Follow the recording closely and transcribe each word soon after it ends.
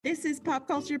This is Pop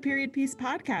Culture Period Piece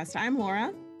Podcast. I'm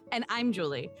Laura. And I'm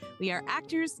Julie. We are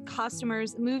actors,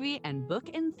 costumers, movie, and book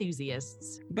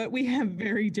enthusiasts. But we have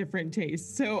very different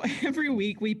tastes. So every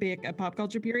week we pick a pop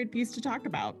culture period piece to talk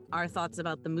about. Our thoughts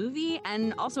about the movie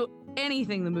and also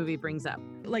anything the movie brings up.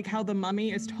 Like how The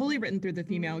Mummy is totally written through the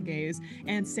female gaze,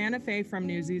 and Santa Fe from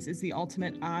Newsies is the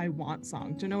ultimate I want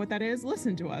song. To know what that is,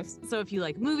 listen to us. So if you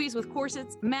like movies with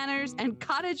corsets, manners, and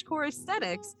cottagecore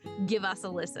aesthetics, give us a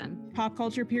listen. Pop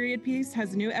Culture Period Piece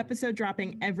has a new episode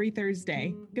dropping every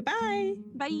Thursday. Goodbye.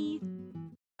 Bye.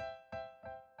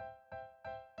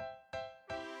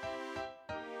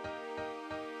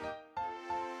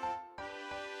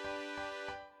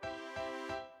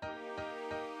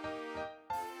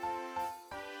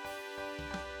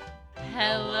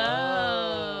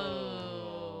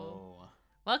 Hello.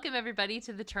 Welcome, everybody,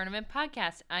 to the Tournament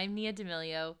Podcast. I'm Nia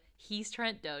D'Amelio. He's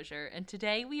Trent Dozier. And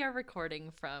today we are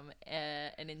recording from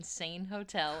an insane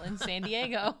hotel in San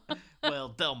Diego. Well,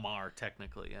 Del Mar,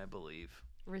 technically, I believe.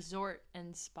 Resort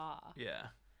and spa. Yeah.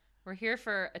 We're here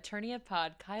for Attorney of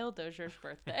Pod, Kyle Dozier's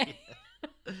birthday.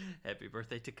 Happy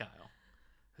birthday to Kyle.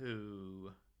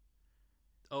 Who...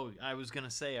 Oh, I was going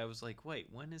to say, I was like, wait,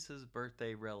 when is his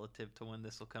birthday relative to when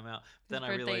this will come out? His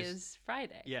birthday is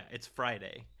Friday. Yeah, it's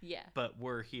Friday. Yeah. But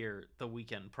we're here the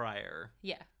weekend prior.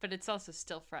 Yeah, but it's also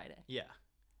still Friday. Yeah.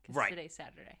 Because Right. today's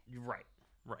Saturday. Right.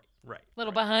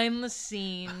 Little behind the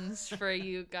scenes for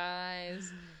you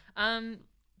guys.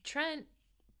 Trent,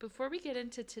 before we get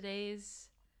into today's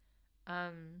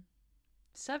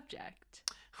subject,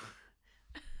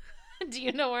 do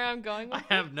you know where I'm going with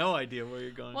I have no idea where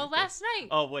you're going. Well, with this. last night.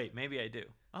 Oh, wait, maybe I do.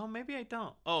 Oh, maybe I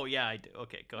don't. Oh, yeah, I do.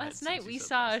 Okay, go ahead. Last night since we you said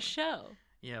saw last a night. show.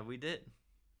 Yeah, we did.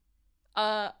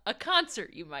 A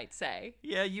concert, you might say.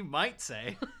 Yeah, you might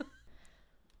say.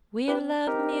 We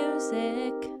love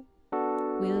music.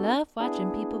 We love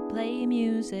watching people play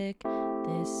music.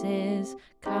 This is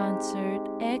Concert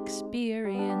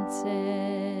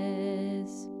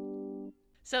Experiences.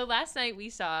 So last night we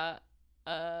saw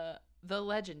the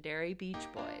legendary Beach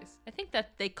Boys. I think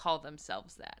that they call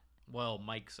themselves that. Well,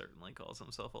 Mike certainly calls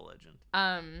himself a legend.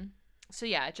 So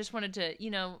yeah, I just wanted to,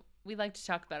 we like to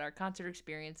talk about our concert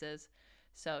experiences.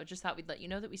 So just thought we'd let you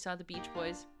know that we saw the Beach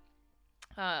Boys.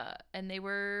 And they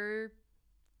were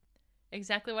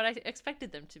exactly what I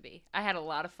expected them to be. I had a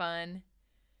lot of fun.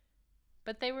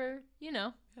 But they were,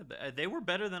 Yeah, they were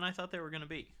better than I thought they were going to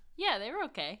be. yeah, they were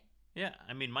okay. Yeah,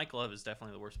 I mean, Mike Love is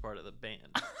definitely the worst part of the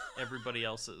band. Everybody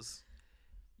else is,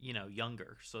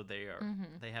 younger, so they are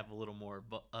they have a little more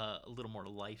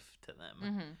life to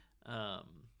them.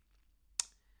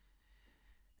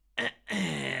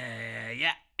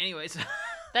 Yeah. Anyways,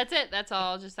 That's it. That's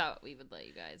all. Just thought we would let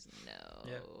you guys know.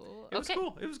 Yeah. It was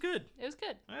cool. It was good. It was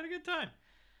good. I had a good time.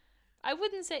 I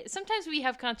wouldn't say, sometimes we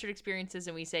have concert experiences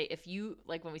and we say, if you,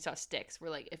 like when we saw Styx,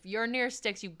 we're like, if you're near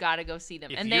Styx, you've got to go see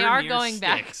them. If And they you're are near going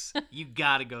Styx, back. you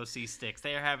gotta go see Styx.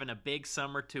 They are having a big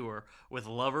summer tour with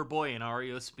Loverboy and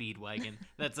REO Speedwagon.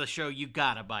 That's a show you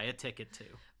gotta buy a ticket to.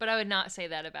 But I would not say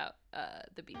that about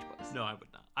the Beach Boys. No, I would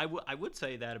not. I would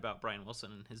say that about Brian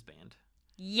Wilson and his band.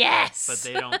 Yes! But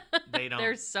they don't.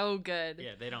 They're so good.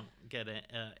 Yeah, they don't get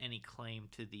any claim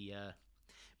to the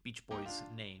Beach Boys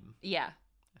name. Yeah.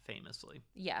 Famously.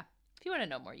 Yeah. If you want to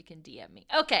know more, you can DM me.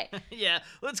 Okay. Yeah,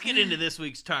 let's get into this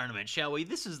week's tournament, shall we?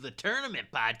 This is the tournament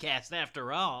podcast,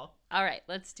 after all. All right,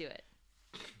 let's do it.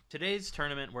 Today's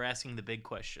tournament, we're asking the big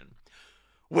question: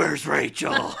 where's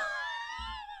Rachel? I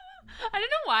don't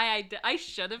know why I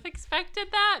should have expected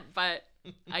that, but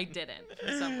I didn't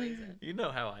for some reason. You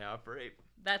know how I operate.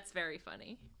 That's very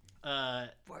funny.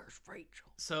 Where's Rachel?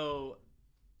 So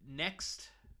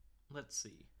next, let's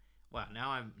see. Wow,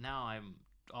 now I'm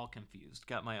all confused.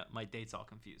 Got my dates all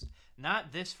confused.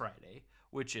 Not this Friday,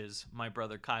 which is my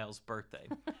brother Kyle's birthday,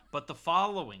 but the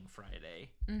following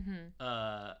Friday,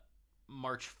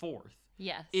 March 4th,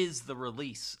 Yes. is the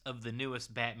release of the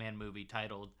newest Batman movie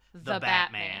titled The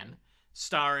Batman.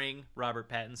 starring Robert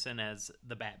Pattinson as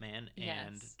the Batman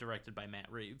and Yes. directed by Matt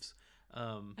Reeves.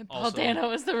 And Paul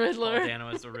Dano as the Riddler. Paul Dano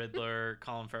as the Riddler,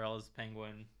 Colin Farrell as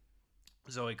Penguin,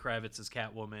 Zoe Kravitz as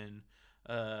Catwoman,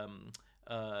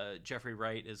 Jeffrey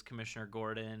Wright as Commissioner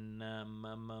Gordon,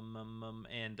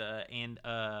 and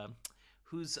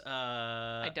who's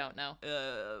I don't know.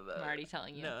 I'm already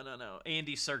telling you. No.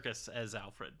 Andy Serkis as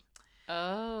Alfred.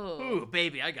 Oh. Ooh,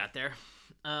 baby, I got there.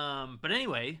 But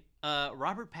anyway,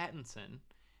 Robert Pattinson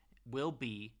will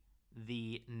be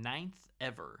the 9th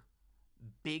ever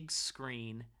big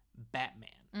screen Batman.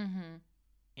 Mm-hmm.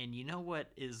 And you know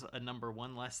what is a number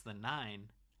one less than 9?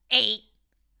 8.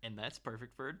 And that's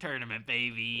perfect for a tournament,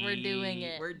 baby. We're doing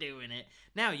it. We're doing it.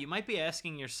 Now, you might be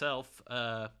asking yourself,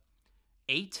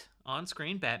 8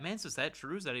 on-screen Batmans, is that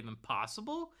true? Is that even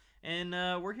possible? And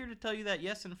we're here to tell you that,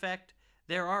 yes, in fact,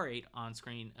 there are 8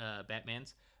 on-screen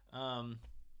Batmans.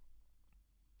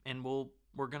 And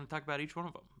we're going to talk about each one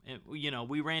of them. And,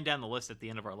 we ran down the list at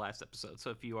the end of our last episode, so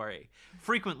if you are a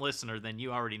frequent listener, then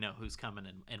you already know who's coming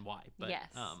and why. But, yes.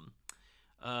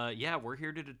 We're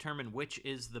here to determine which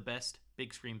is the best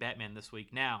big screen Batman this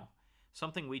week. Now,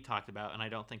 something we talked about, and I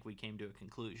don't think we came to a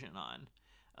conclusion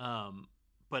on,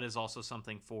 but is also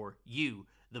something for you,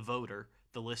 the voter,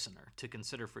 the listener, to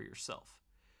consider for yourself.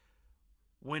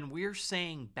 When we're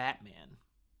saying Batman,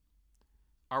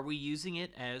 are we using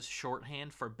it as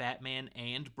shorthand for Batman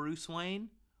and Bruce Wayne,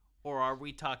 or are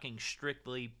we talking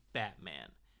strictly Batman?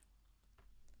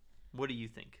 What do you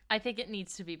think? I think it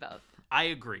needs to be both. I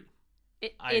agree.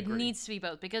 It needs to be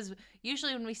both, because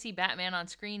usually when we see Batman on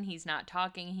screen, he's not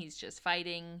talking, he's just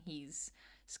fighting, he's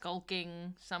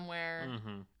skulking somewhere.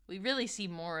 Mm-hmm. We really see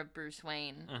more of Bruce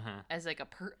Wayne as like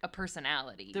a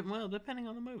personality. Well, depending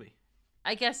on the movie.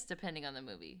 I guess depending on the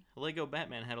movie. Lego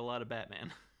Batman had a lot of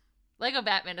Batman. Lego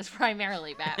Batman is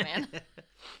primarily Batman.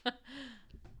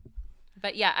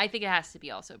 But yeah, I think it has to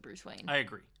be also Bruce Wayne. I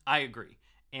agree.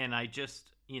 And I just,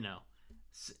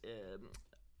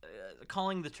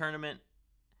 calling the tournament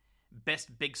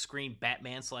best big screen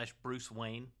Batman / Bruce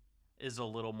Wayne is a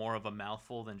little more of a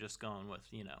mouthful than just going with,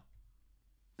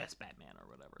 best Batman or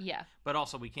whatever. Yeah. But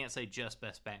also we can't say just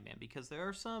best Batman, because there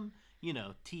are some,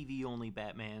 TV only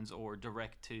Batmans or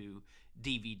direct to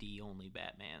DVD only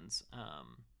Batmans.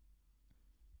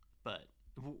 But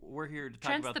we're here to talk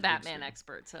Trent's about the Batman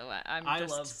expert, so I'm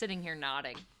just sitting here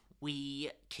nodding.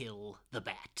 We kill the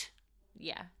Bat.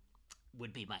 Yeah.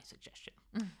 Would be my suggestion.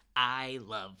 I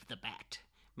love the Bat.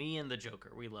 Me and the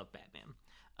Joker, we love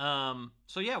Batman.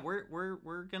 So yeah,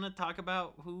 we're gonna talk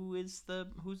about who's the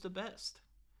best,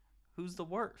 who's the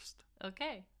worst.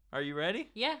 Okay. Are you ready?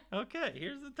 Yeah. Okay.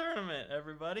 Here's the tournament,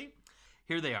 everybody.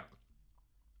 Here they are.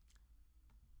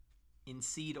 In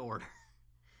seed order: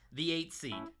 the 8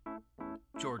 seed,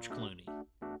 George Clooney;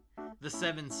 the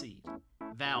 7 seed,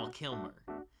 Val Kilmer;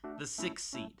 the 6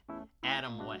 seed,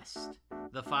 Adam West;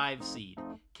 the 5 seed,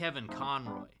 Kevin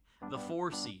Conroy; the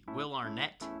 4 seed, Will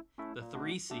Arnett; the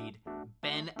 3 seed,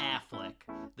 Ben Affleck;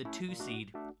 the 2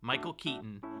 seed, Michael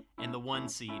Keaton; and the 1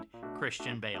 seed,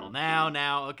 Christian Bale.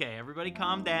 Now, okay, everybody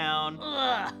calm down.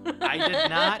 I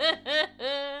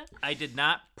did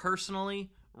not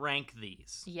personally rank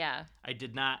these. Yeah. I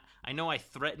did not. I know I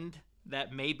threatened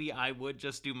that maybe I would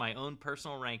just do my own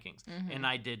personal rankings, and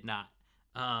I did not.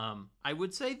 I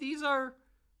would say this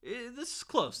is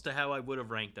close to how I would have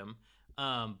ranked them,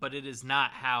 but it is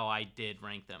not how I did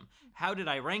rank them. How did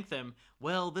I rank them?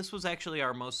 Well, this was actually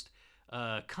our most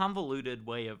convoluted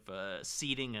way of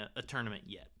seeding a tournament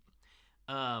yet.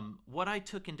 What I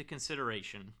took into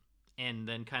consideration and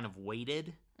then kind of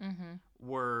weighted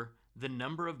were the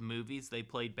number of movies they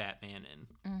played Batman in.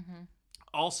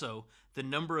 Also, the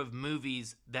number of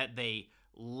movies that they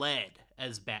led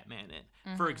as Batman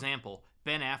in. For example,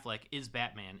 Ben Affleck is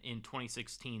Batman in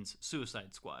 2016's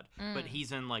Suicide Squad, but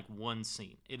he's in like one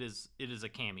scene. It is a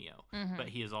cameo, but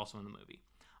he is also in the movie.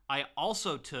 I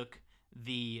also took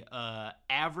the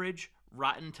average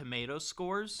Rotten Tomatoes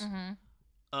scores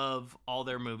of all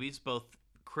their movies, both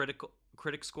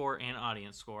critic score and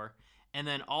audience score, and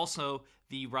then also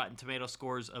the Rotten Tomato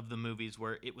scores of the movies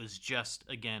where it was just,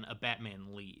 again, a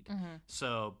Batman lead.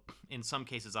 So in some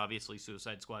cases, obviously,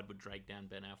 Suicide Squad would drag down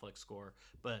Ben Affleck's score,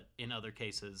 but in other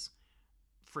cases,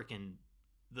 freaking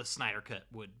the Snyder Cut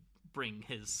would bring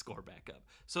his score back up.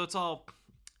 So it's all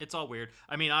weird.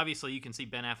 I mean, obviously, you can see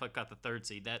Ben Affleck got the 3rd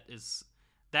seed.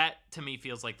 That to me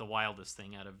feels like the wildest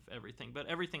thing out of everything, but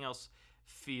everything else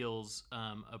feels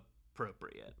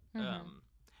appropriate.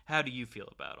 How do you feel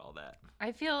about all that?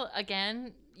 I feel,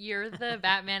 again, you're the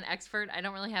Batman expert. I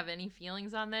don't really have any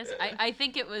feelings on this. I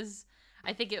think it was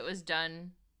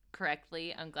done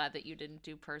correctly. I'm glad that you didn't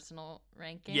do personal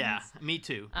rankings. Yeah, me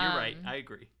too. You're right. I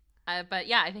agree. But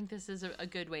yeah, I think this is a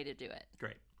good way to do it.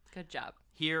 Great. Good job.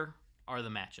 Here are the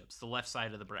matchups. The left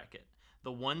side of the bracket.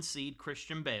 The 1 seed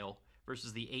Christian Bale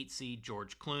versus the 8 seed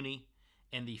George Clooney,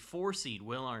 and the 4 seed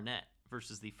Will Arnett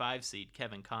versus the 5 seed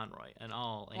Kevin Conroy, an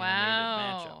all animated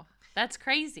matchup. That's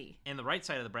crazy. And the right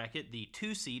side of the bracket, the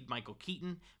 2 seed Michael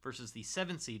Keaton versus the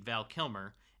 7 seed Val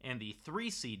Kilmer, and the 3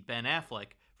 seed Ben Affleck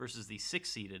versus the 6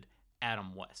 seeded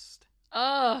Adam West.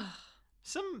 Oh.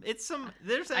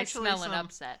 There's actually I smell an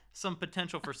upset. Some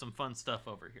potential for some fun stuff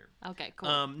over here. Okay,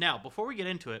 cool. Now, before we get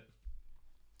into it,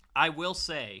 I will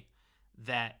say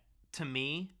that to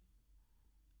me,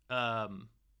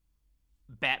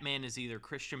 Batman is either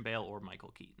Christian Bale or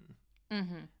Michael Keaton.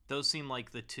 Mm-hmm. Those seem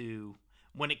like the two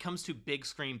when it comes to big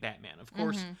screen Batman. Of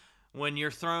course, when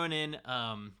you're throwing in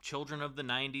Children of the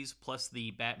 90s plus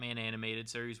the Batman animated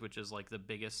series, which is like the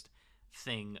biggest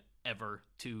thing ever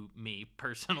to me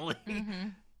personally,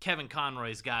 Kevin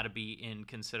Conroy's got to be in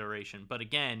consideration. But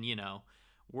again, you know,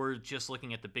 we're just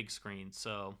looking at the big screen.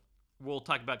 So we'll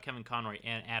talk about Kevin Conroy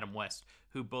and Adam West,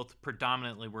 who both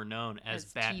predominantly were known as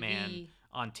Batman TV.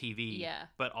 on TV, Yeah.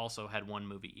 but also had one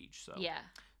movie each. So Yeah.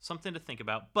 something to think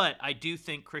about. But I do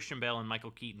think Christian Bale and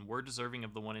Michael Keaton were deserving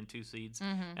of the 1 and 2 seeds.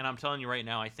 And I'm telling you right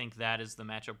now, I think that is the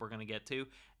matchup we're going to get to.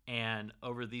 And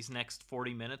over these next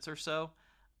 40 minutes or so,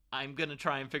 I'm going to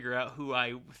try and figure out who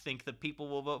I think the people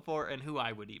will vote for and who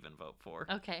I would even vote for.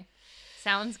 Okay.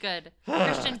 Sounds good.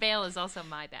 Christian Bale is also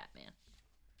my Batman.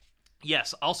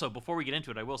 Yes. Also, before we get into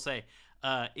it, I will say,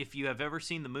 if you have ever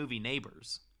seen the movie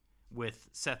Neighbors with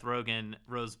Seth Rogen,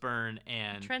 Rose Byrne,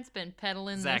 and Trent's been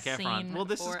peddling Zac this Efron. scene Well,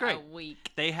 this for is great. a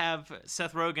week. They have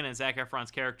Seth Rogen and Zac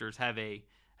Efron's characters have a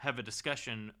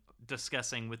discussion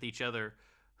discussing with each other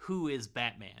who is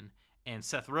Batman. And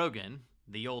Seth Rogen,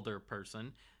 the older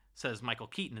person, says Michael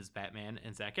Keaton is Batman,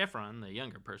 and Zac Efron, the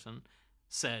younger person,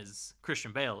 says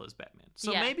Christian Bale is Batman.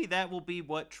 So Yeah. maybe that will be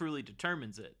what truly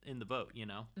determines it in the vote, you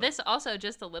know? This also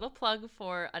just a little plug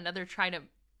for another Trident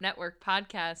Network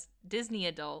podcast, Disney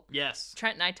Adult. Yes.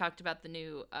 Trent and I talked about the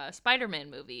new Spider-Man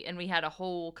movie, and we had a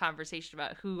whole conversation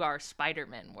about who our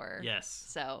Spider-Men were. Yes.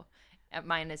 So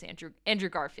mine is Andrew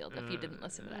Garfield, if you didn't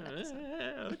listen to that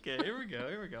episode. Okay, here we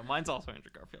go. Mine's also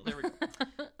Andrew Garfield. There we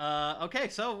go. Okay,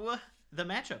 so the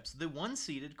matchups. The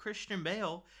 1-seeded Christian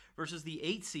Bale versus the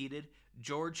 8-seeded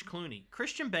George Clooney.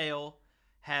 Christian Bale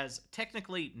has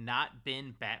technically not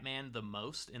been Batman the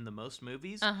most in the most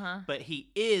movies, but he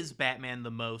is Batman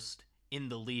the most in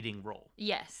the leading role.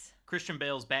 Yes. Christian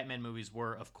Bale's Batman movies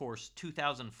were, of course,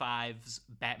 2005's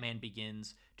Batman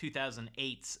Begins,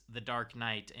 2008's The Dark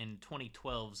Knight, and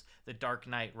 2012's The Dark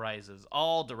Knight Rises,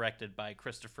 all directed by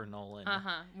Christopher Nolan.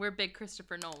 We're big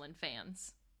Christopher Nolan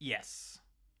fans. Yes.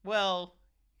 Well,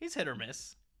 he's hit or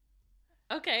miss.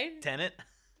 Okay. Tenet?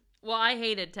 Well, I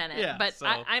hated Tenet, Yeah, but so-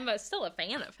 I'm still a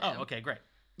fan of him. Oh, okay, great.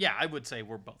 Yeah, I would say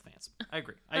we're both fans. I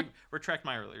agree. I retract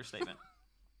my earlier statement.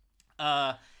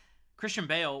 Christian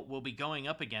Bale will be going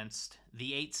up against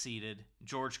the 8-seeded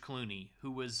George Clooney,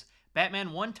 who was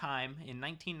Batman one time in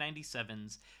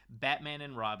 1997's Batman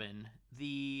and Robin,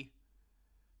 the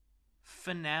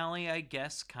finale, I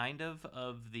guess, kind of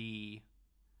the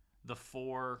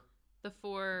four The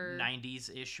 4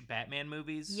 90s-ish Batman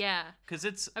movies. Yeah. Because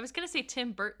it's... I was going to say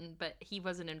Tim Burton, but he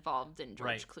wasn't involved in George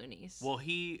Right. Clooney's. Well,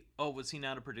 was he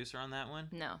not a producer on that one?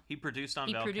 No. He produced on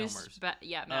He Val produced Kilmer's.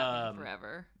 Batman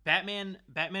Forever. Batman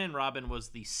and Robin was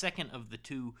the second of the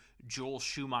two Joel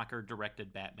Schumacher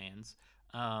directed Batmans.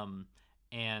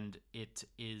 And it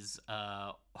is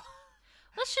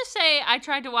Let's just say I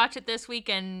tried to watch it this week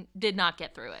and did not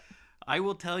get through it. I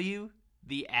will tell you,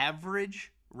 the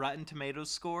average Rotten Tomatoes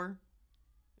score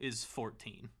is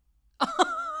 14.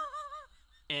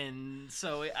 And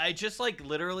so I just like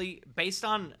literally based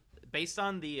on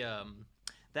the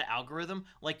algorithm,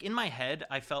 like in my head,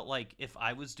 I felt like if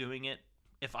I was doing it,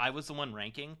 if I was the one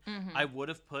ranking, I would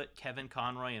have put Kevin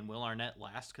Conroy and Will Arnett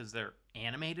last because they're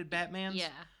animated Batmans. Yeah.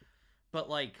 But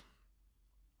like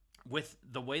with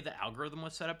the way the algorithm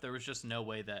was set up, there was just no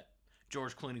way that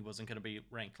George Clooney wasn't going to be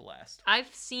ranked last.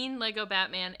 I've seen Lego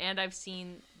Batman and I've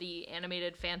seen the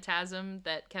animated Phantasm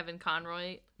that Kevin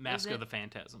Conroy Mask was of in. the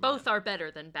Phantasm. Both are better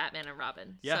than Batman and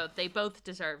Robin. Yeah. So they both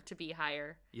deserve to be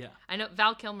higher. Yeah. I know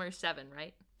Val Kilmer's 7,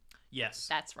 right? Yes.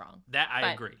 That's wrong. That I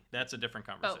but- agree. That's a different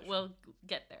conversation. But we'll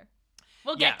get there.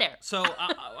 We'll get there. So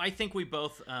I think we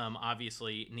both,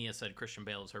 obviously, Nia said Christian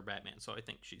Bale is her Batman, so I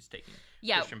think she's taking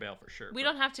Christian Bale for sure. We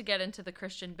don't have to get into the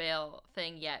Christian Bale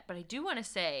thing yet, but I do want to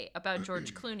say about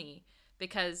George Clooney,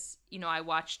 because, you know, I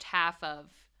watched half of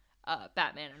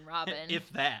Batman and Robin.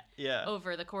 If that, yeah.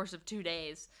 Over the course of 2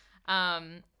 days.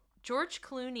 George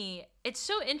Clooney, it's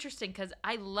so interesting because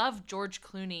I love George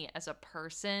Clooney as a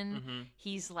person.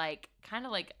 He's like kind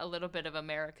of like a little bit of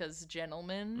America's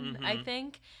gentleman, I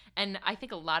think. And I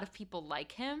think a lot of people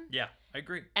like him. Yeah, I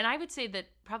agree. And I would say that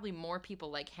probably more people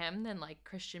like him than like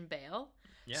Christian Bale.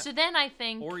 Yeah. So then I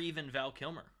think, Or even Val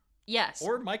Kilmer. yes.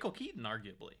 Or Michael Keaton,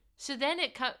 arguably. So then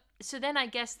I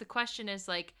guess the question is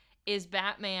like, is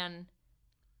Batman...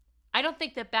 I don't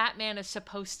think that Batman is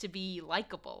supposed to be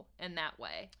likable in that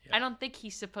way. Yeah. I don't think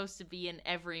he's supposed to be an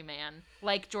everyman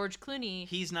like George Clooney.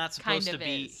 He's not supposed kind to of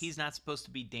be. is. He's not supposed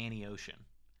to be Danny Ocean.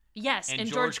 Yes, and and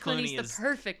George George Clooney's Clooney the is-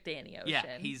 perfect Danny Ocean.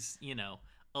 Yeah, he's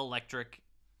electric.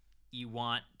 You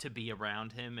want to be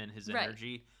around him and his Right.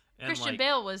 energy. And Christian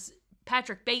Bale was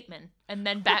Patrick Bateman and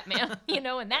then Batman,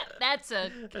 and that's a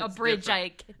bridge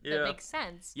that makes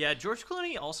sense. Yeah, George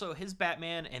Clooney also, his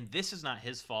Batman, and this is not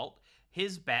his fault,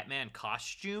 his Batman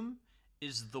costume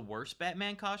is the worst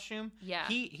Batman costume. Yeah.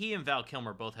 He and Val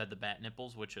Kilmer both had the bat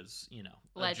nipples, which is,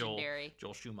 legendary.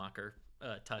 Joel Schumacher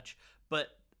touch.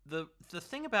 But the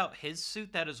thing about his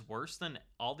suit that is worse than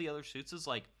all the other suits is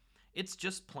like it's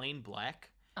just plain black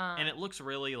and it looks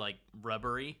really like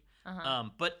rubbery.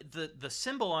 But the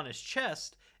symbol on his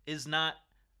chest is not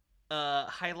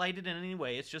highlighted in any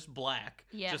way. It's just black,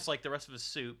 just like the rest of his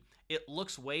suit. It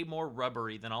looks way more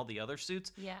rubbery than all the other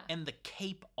suits. Yeah. And the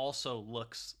cape also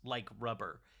looks like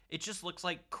rubber. It just looks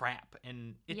like crap.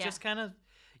 And it just kind of,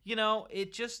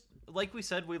 it just, like we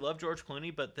said, we love George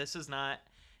Clooney, but this is not,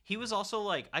 he was also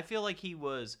like, I feel like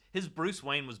his Bruce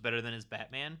Wayne was better than his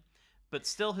Batman, but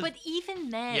still But even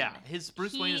then. Yeah, his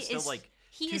Bruce Wayne is still like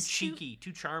too cheeky,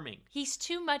 too charming. He's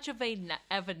too much of a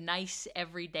nice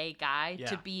everyday guy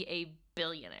to be a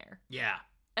billionaire. Yeah.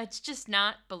 It's just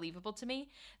not believable to me.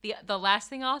 The last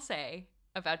thing I'll say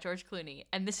about George Clooney,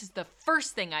 and this is the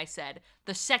first thing I said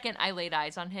the second I laid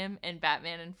eyes on him in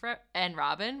Batman and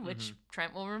Robin, which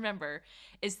Trent will remember,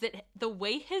 is that the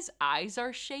way his eyes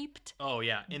are shaped. Oh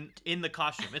yeah, in the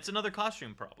costume, it's another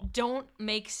costume problem. Don't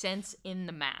make sense in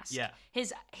the mask. Yeah,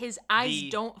 his eyes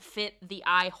don't fit the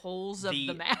eye holes of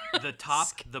the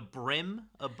mask. The brim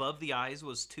above the eyes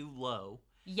was too low.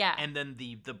 Yeah. And then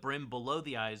the brim below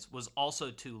the eyes was also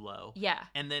too low. Yeah.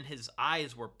 And then his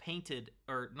eyes were painted,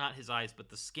 or not his eyes, but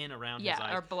the skin around his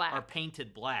eyes are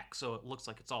painted black, so it looks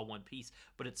like it's all one piece,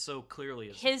 but it's so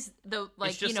clearly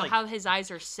how his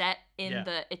eyes are set in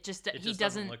he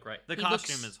doesn't look right. The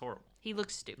costume is horrible. He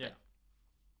looks stupid. Yeah.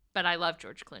 But I love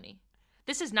George Clooney.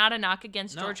 This is not a knock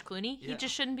against George Clooney. He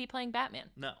just shouldn't be playing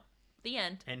Batman. No. The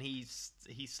end. And he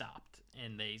stopped,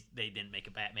 and they didn't make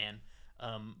a Batman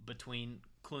between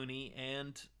Clooney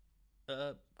and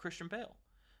Christian Bale.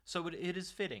 So it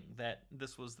is fitting that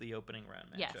this was the opening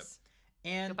round matchup. Yes.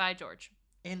 And goodbye, George.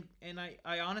 And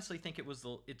I honestly think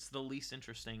it's the least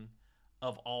interesting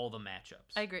of all the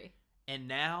matchups. I agree. And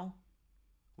now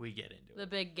we get into the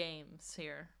big games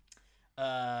here.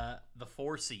 The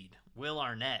 4 seed Will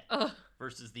Arnett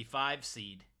versus the 5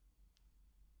 seed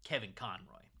Kevin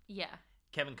Conroy. Yeah.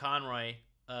 Kevin Conroy,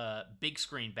 big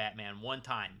screen Batman, one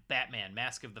time. Batman,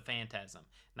 Mask of the Phantasm,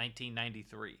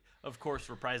 1993. Of course,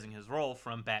 reprising his role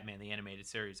from Batman, the animated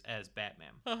series, as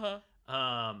Batman.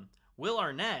 Will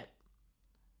Arnett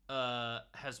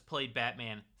has played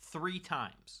Batman 3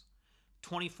 times.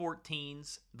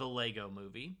 2014's The Lego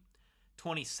Movie.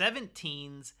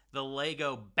 2017's The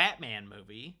Lego Batman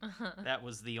Movie. That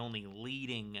was the only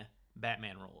leading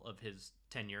Batman role of his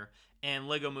tenure. And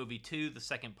Lego Movie 2, the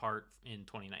second part, in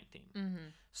 2019.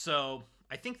 So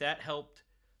I think that helped.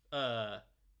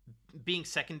 Being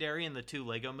secondary in the 2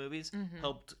 Lego movies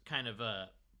helped kind of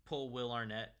pull Will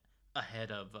Arnett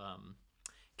ahead of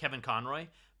Kevin Conroy.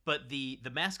 But the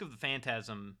Mask of the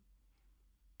Phantasm,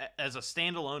 as a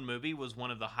standalone movie, was one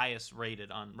of the highest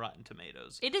rated on Rotten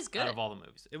Tomatoes. It is good. Out of all the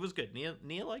movies. It was good.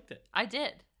 Nia liked it. I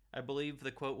did. I believe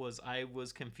the quote was, "I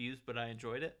was confused, but I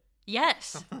enjoyed it."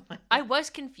 Yes. I was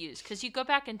confused because you go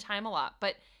back in time a lot,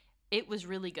 but it was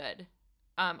really good.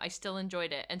 I still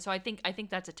enjoyed it. And so I think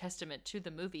that's a testament to the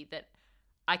movie that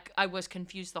I was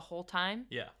confused the whole time.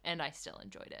 Yeah. And I still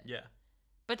enjoyed it. Yeah.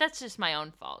 But that's just my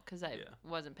own fault because I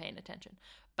wasn't paying attention.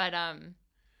 But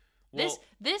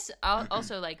this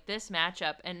also like this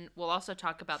matchup, and we'll also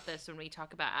talk about this when we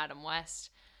talk about Adam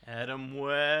West. Adam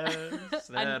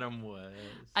West.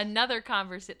 Another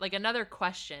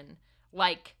question,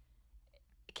 like,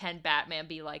 can Batman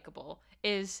be likable?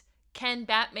 Can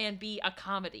Batman be a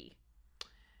comedy?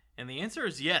 And the answer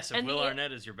is yes, if Will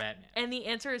Arnett is your Batman. And the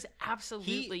answer is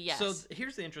absolutely yes. So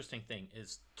here's the interesting thing,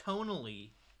 is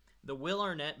tonally, the Will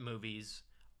Arnett movies,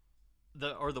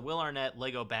 the Will Arnett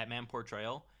Lego Batman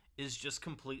portrayal is just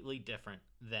completely different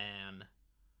than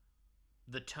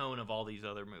the tone of all these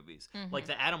other movies. Like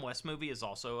the Adam West movie is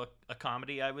also a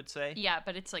comedy, I would say. Yeah,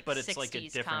 but it's like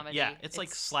 60s comedy. Yeah, it's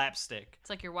like slapstick. It's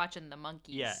like you're watching The Monkees.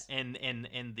 Yeah,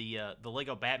 and the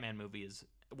Lego Batman movie is,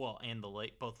 and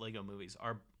both Lego movies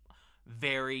are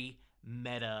very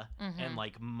meta and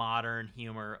like modern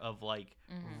humor of like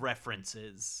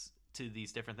references to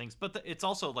these different things. But it's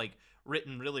also like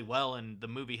written really well, and the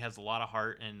movie has a lot of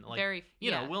heart, and like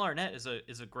Will Arnett is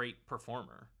a great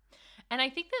performer. And I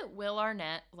think that Will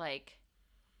Arnett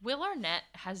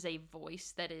has a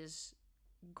voice that is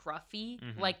gruffy,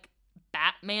 like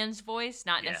Batman's voice,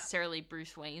 not necessarily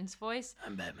Bruce Wayne's voice.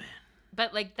 I'm Batman.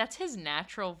 But like that's his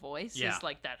natural voice, is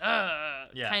like that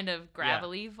kind of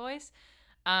gravelly voice.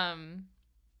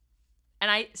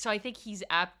 And I think he's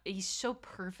so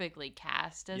perfectly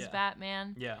cast as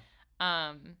Batman. Yeah.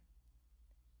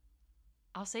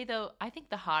 I'll say though, I think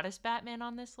the hottest Batman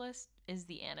on this list is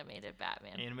the animated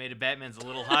Batman. Animated Batman's a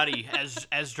little hottie,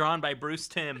 as drawn by Bruce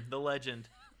Timm, the legend.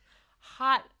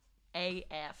 Hot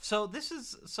AF. So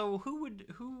who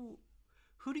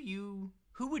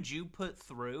would you put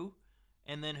through,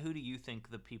 and then who do you think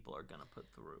the people are gonna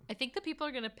put through? I think the people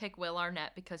are gonna pick Will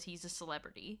Arnett because he's a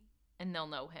celebrity and they'll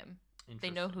know him.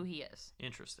 They know who he is.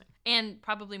 Interesting. And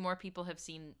probably more people have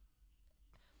seen.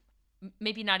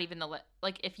 Maybe not even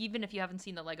even if you haven't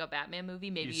seen the Lego Batman movie,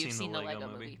 maybe you've seen the Lego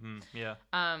movie. Yeah.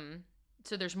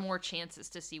 So there's more chances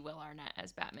to see Will Arnett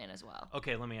as Batman as well.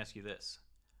 Okay, let me ask you this: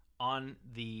 on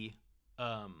the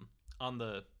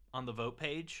vote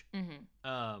page,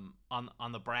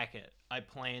 on the bracket, I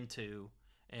plan to,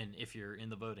 and if you're in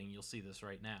the voting, you'll see this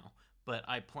right now. But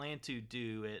I plan to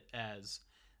do it as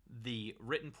the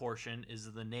written portion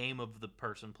is the name of the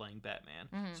person playing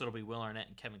Batman, so it'll be Will Arnett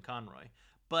and Kevin Conroy.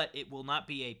 But it will not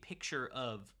be a picture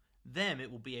of them.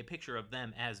 It will be a picture of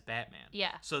them as Batman.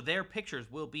 Yeah. So their pictures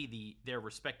will be their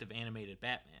respective animated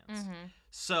Batmans.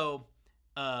 So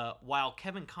while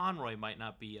Kevin Conroy might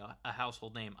not be a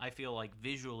household name, I feel like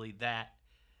visually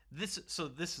this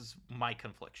is my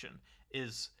confliction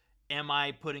is, am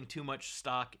I putting too much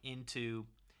stock into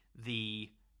the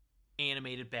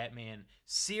animated Batman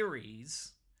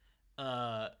series?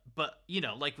 But,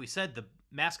 like we said, the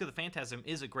Mask of the Phantasm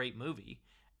is a great movie.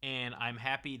 And I'm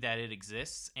happy that it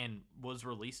exists and was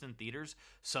released in theaters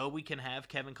so we can have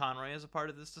Kevin Conroy as a part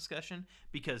of this discussion,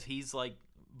 because he's like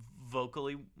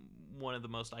vocally one of the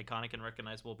most iconic and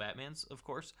recognizable Batmans, of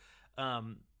course.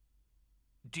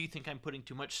 Do you think I'm putting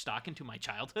too much stock into my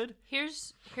childhood?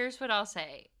 Here's what I'll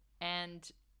say. And,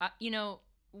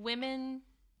 women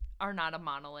are not a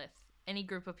monolith. Any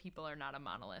group of people are not a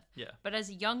monolith. Yeah. But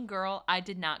as a young girl, I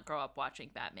did not grow up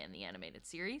watching Batman the Animated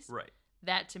Series. Right.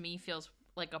 That to me feels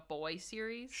like a boy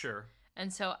series. Sure.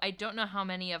 And so I don't know how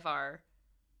many of our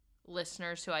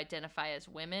listeners who identify as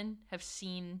women have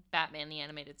seen Batman the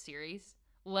Animated Series,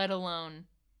 let alone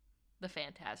the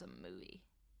Phantasm movie.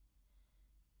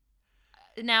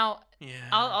 Now,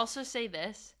 I'll also say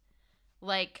this.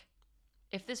 Like,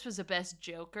 if this was a Best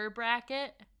Joker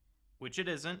bracket... Which it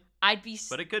isn't. I'd be...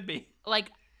 But it could be.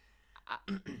 Like...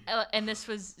 and this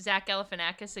was Zach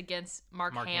Galifianakis against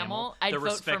Mark Hamill. I'd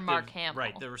vote for Mark Hamill.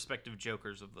 Right, the respective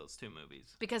Jokers of those two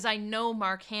movies. Because I know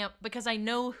because I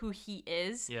know who he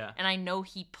is. Yeah. And I know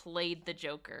he played the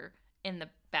Joker in the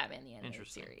Batman the Animated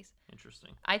Series. Interesting.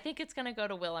 I think it's going to go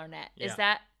to Will Arnett.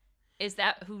 Yeah. Is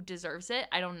that who deserves it?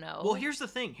 I don't know. Well, here's the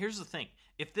thing.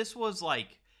 If this was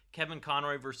like Kevin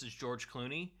Conroy versus George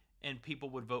Clooney, and people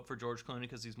would vote for George Clooney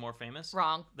because he's more famous.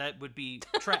 Wrong. That would be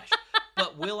trash.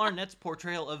 But Will Arnett's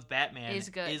portrayal of Batman is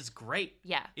great.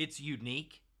 Yeah. It's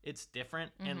unique. It's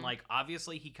different. And, like,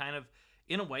 obviously he kind of,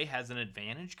 in a way, has an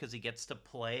advantage because he gets to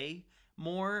play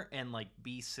more and, like,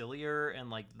 be sillier. And,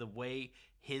 like, the way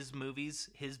his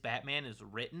Batman is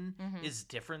written is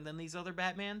different than these other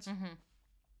Batmans.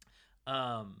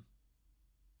 But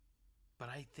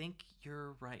I think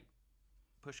you're right.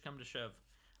 Push come to shove.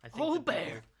 I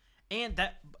think and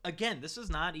that, again, this is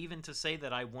not even to say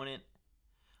that I wouldn't.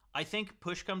 I think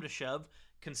push come to shove,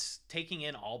 taking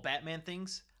in all Batman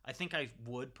things, I think I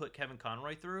would put Kevin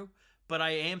Conroy through, but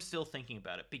I am still thinking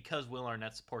about it because Will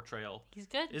Arnett's portrayal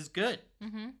is good.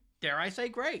 Dare I say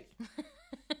great.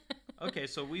 Okay,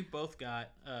 so we both got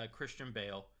Christian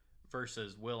Bale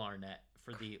versus Will Arnett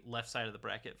for the left side of the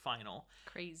bracket final.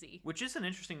 Crazy. Which is an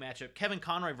interesting matchup. Kevin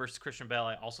Conroy versus Christian Bale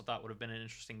I also thought would have been an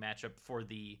interesting matchup for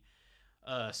the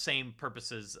same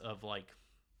purposes of, like,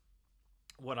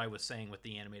 what I was saying with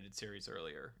the animated series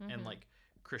earlier. And, like,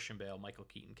 Christian Bale, Michael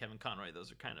Keaton, Kevin Conroy,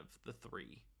 those are kind of the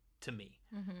three to me.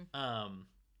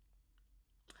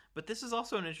 But this is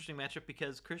also an interesting matchup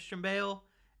because Christian Bale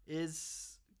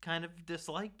is kind of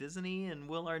disliked, isn't he? And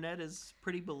Will Arnett is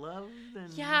pretty beloved.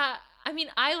 And... Yeah, I mean,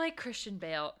 I like Christian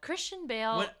Bale.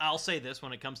 I'll say this,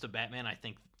 when it comes to Batman, I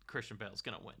think Christian Bale's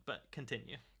going to win, but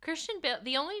continue. Christian Bale,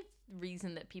 the only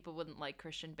reason that people wouldn't like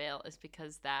Christian Bale is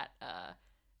because that...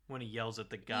 when he yells at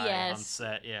the guy on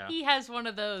set, yeah. He has one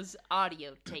of those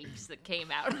audio tapes that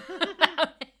came out.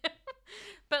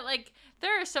 But, like,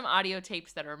 there are some audio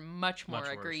tapes that are much more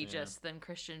egregious than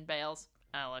Christian Bale's.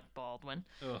 Alec Baldwin.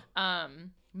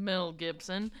 Mel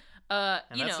Gibson.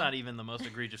 And that's not even the most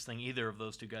egregious thing either of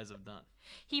those two guys have done.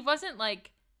 He wasn't,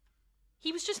 like...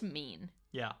 He was just mean.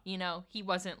 Yeah. He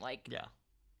wasn't, like... Yeah.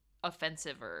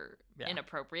 Offensive or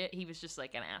inappropriate. He was just,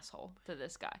 like, an asshole to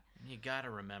this guy. You gotta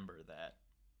remember that,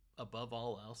 above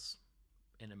all else,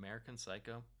 in American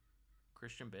Psycho,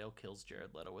 Christian Bale kills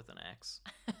Jared Leto with an axe.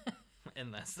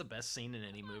 And that's the best scene in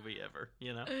any movie ever,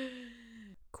 you know?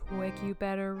 Quick, you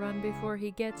better run before he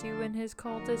gets you in his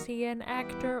cult. Is he an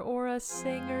actor or a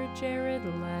singer? Jared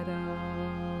Leto.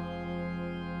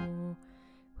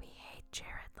 We hate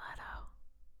Jared Leto.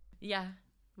 Yeah,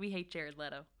 we hate Jared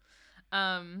Leto.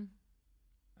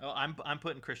 Oh, I'm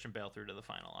putting Christian Bale through to the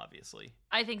final, obviously.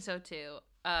 I think so too.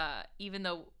 Even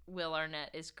though Will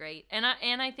Arnett is great, and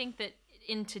I think that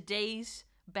in today's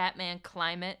Batman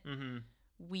climate,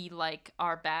 we like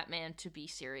our Batman to be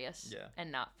serious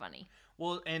and not funny.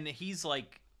 Well, and he's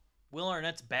like, Will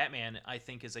Arnett's Batman, I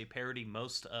think, is a parody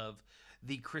most of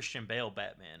the Christian Bale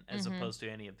Batman as opposed to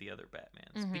any of the other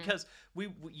Batmans. Because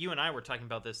you and I were talking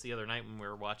about this the other night when we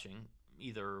were watching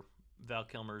either Val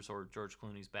Kilmer's or George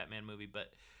Clooney's Batman movie,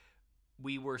 but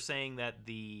we were saying that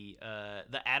the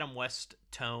Adam West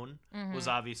tone was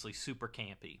obviously super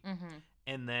campy,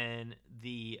 and then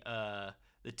the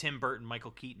Tim Burton,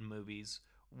 Michael Keaton movies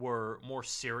were more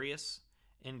serious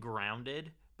and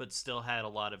grounded, but still had a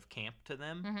lot of camp to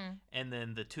them. And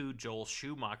then the two Joel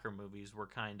Schumacher movies were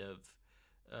kind of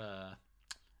the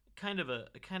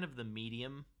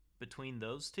medium between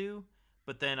those two.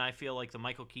 But then I feel like the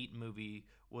Michael Keaton movie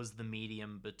was the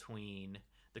medium between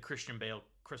the Christian Bale,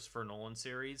 Christopher Nolan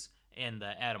series and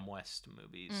the Adam West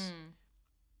movies.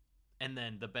 And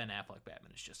then the Ben Affleck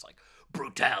Batman is just like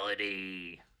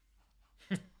brutality.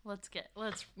 Let's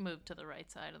move to the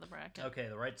right side of the bracket. Okay,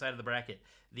 the right side of the bracket.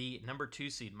 The number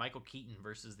 2 seed, Michael Keaton,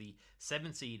 versus the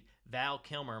 7 seed, Val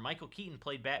Kilmer. Michael Keaton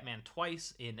played Batman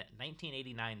twice in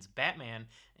 1989's Batman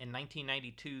and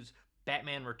 1992's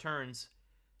Batman Returns.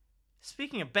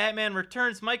 Speaking of Batman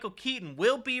Returns, Michael Keaton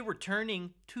will be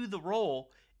returning to the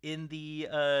role in the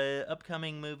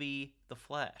upcoming movie The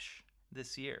Flash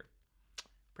this year.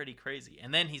 Pretty crazy.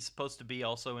 And then he's supposed to be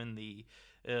also in the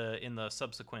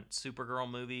subsequent Supergirl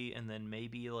movie, and then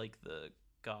maybe like the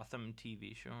Gotham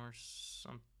TV show or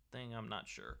something. I'm not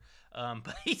sure.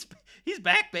 But he's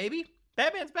back, baby.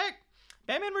 Batman's back.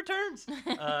 Batman Returns.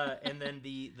 And then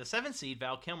the 7th seed,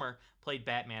 Val Kilmer, played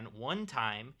Batman one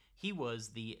time. He was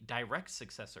the direct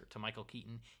successor to Michael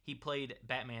Keaton. He played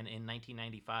Batman in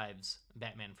 1995's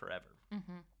Batman Forever,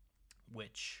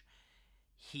 which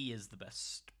he is the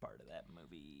best part of that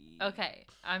movie. Okay,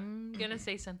 I'm gonna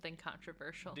say something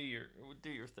controversial. Do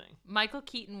your thing. Michael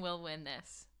Keaton will win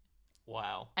this.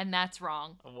 Wow. And that's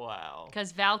wrong. Wow.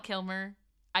 Because Val Kilmer,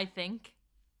 I think,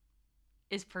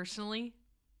 is personally,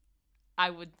 I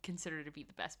would consider to be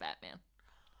the best Batman.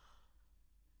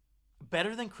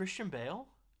 Better than Christian Bale?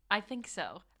 I think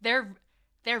so. They're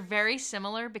very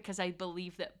similar because I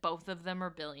believe that both of them are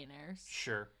billionaires.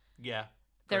 Sure. Yeah.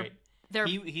 Great.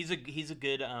 He's a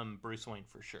good Bruce Wayne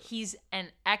for sure. He's an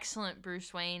excellent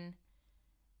Bruce Wayne.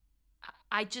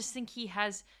 I just think he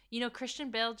has,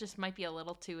 Christian Bale just might be a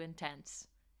little too intense.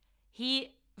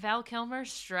 Val Kilmer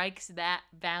strikes that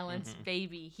balance,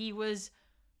 baby. He was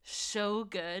so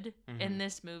good in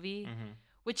this movie,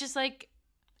 which is like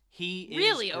he is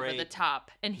really great. Over the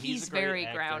top, and he's very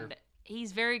actor. grounded.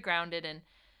 He's very grounded, and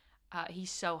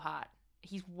he's so hot.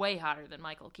 He's way hotter than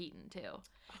Michael Keaton too.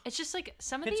 It's just like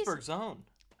some of Pittsburgh's own.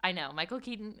 I know. Michael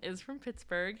Keaton is from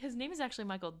Pittsburgh. His name is actually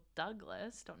Michael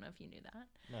Douglas. Don't know if you knew that.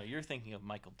 No, you're thinking of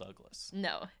Michael Douglas.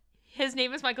 No. His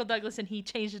name is Michael Douglas, and he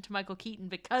changed it to Michael Keaton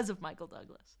because of Michael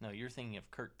Douglas. No, you're thinking of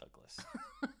Kirk Douglas.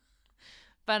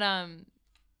 But,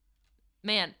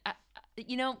 man,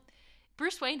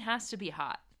 Bruce Wayne has to be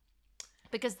hot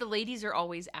because the ladies are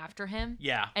always after him.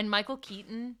 Yeah. And Michael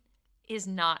Keaton is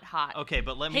not hot. Okay,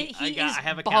 but let me... He I is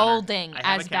have a balding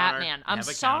counter. as Batman. I'm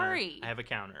sorry. I have a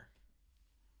counter.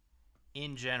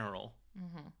 In general,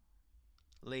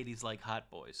 ladies like hot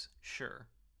boys, sure.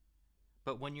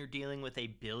 But when you're dealing with a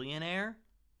billionaire,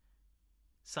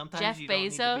 sometimes Jeff you don't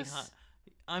need to be Bezos? hot.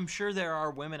 I'm sure there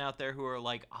are women out there who are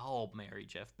like, I'll marry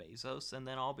Jeff Bezos and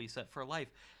then I'll be set for life.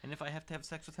 And if I have to have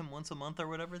sex with him once a month or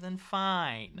whatever, then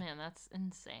fine. Man, that's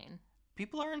insane.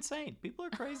 People are insane. People are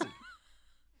crazy.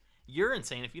 You're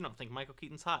insane if you don't think Michael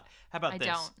Keaton's hot. How about this?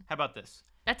 don't. How about this?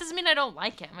 That doesn't mean I don't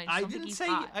like him. I just don't think he's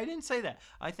hot. I didn't say that.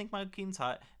 I think Michael Keaton's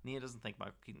hot. Nia doesn't think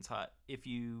Michael Keaton's hot. If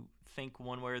you think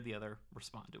one way or the other,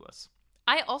 respond to us.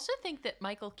 I also think that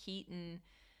Michael Keaton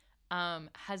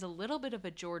has a little bit of a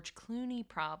George Clooney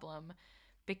problem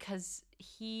because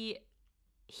he's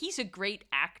a great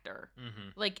actor.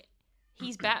 Like,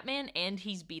 he's Batman and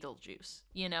he's Beetlejuice,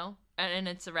 and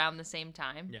it's around the same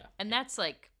time. Yeah. And that's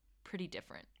like pretty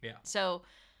different. Yeah. So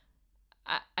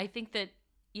I think that,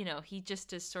 he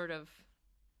just is sort of,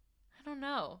 I don't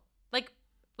know.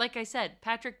 Like I said,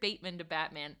 Patrick Bateman to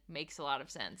Batman makes a lot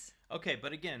of sense. Okay,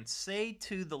 but again, say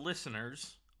to the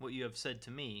listeners what you have said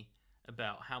to me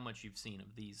about how much you've seen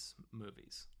of these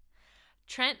movies.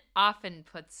 Trent often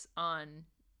puts on,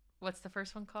 what's the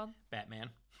first one called? Batman.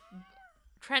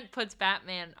 Trent puts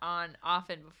Batman on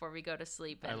often before we go to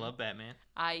sleep. I love Batman.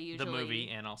 I usually... The movie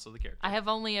and also the character. I have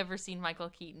only ever seen Michael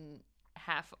Keaton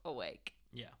half awake.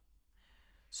 Yeah.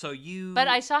 So you... But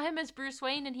I saw him as Bruce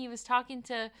Wayne, and he was talking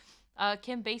to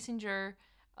Kim Basinger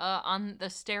on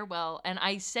the stairwell, and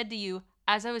I said to you,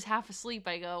 as I was half asleep,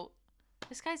 I go,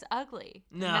 this guy's ugly.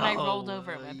 No, and then I rolled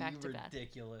over and went back to bed.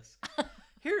 Ridiculous.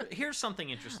 Here's something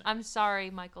interesting. I'm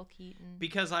sorry, Michael Keaton.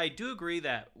 Because I do agree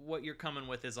that what you're coming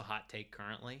with is a hot take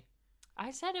currently. I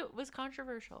said it was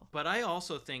controversial. But I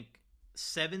also think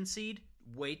 7 seed,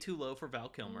 way too low for Val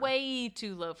Kilmer. Way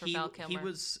too low for Val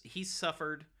Kilmer. He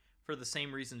suffered for the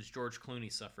same reasons George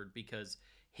Clooney suffered, because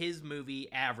his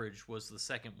movie average was the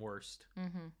second worst.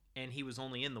 Mm-hmm. And he was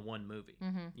only in the one movie,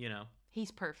 you know?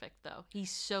 He's perfect, though. He's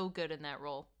so good in that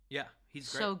role. Yeah,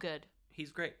 he's great. So good.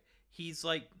 He's great. He's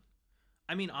like...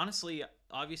 I mean, honestly,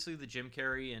 obviously the Jim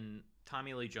Carrey and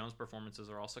Tommy Lee Jones performances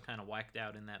are also kind of whacked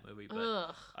out in that movie. But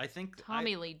ugh. I think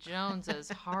Tommy Lee Jones as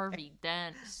Harvey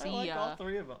Dent. See ya. I like all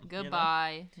 3 of them.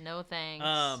 Goodbye. You know? No thanks.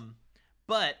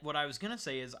 But what I was gonna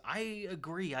say is I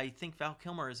agree. I think Val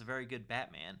Kilmer is a very good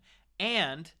Batman,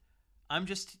 and I'm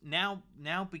just now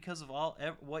because of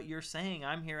what you're saying,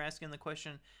 I'm here asking the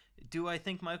question: do I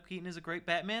think Michael Keaton is a great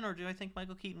Batman, or do I think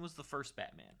Michael Keaton was the first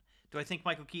Batman? Do I think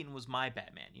Michael Keaton was my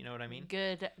Batman? You know what I mean?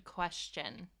 Good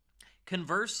question.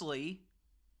 Conversely,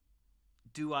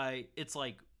 do I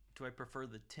prefer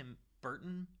the Tim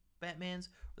Burton Batmans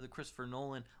or the Christopher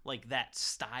Nolan, like that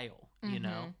style, you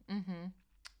know? Mm-hmm.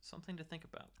 Something to think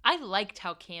about. I liked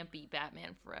how campy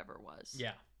Batman Forever was.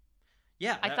 Yeah.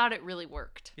 Yeah. I thought it really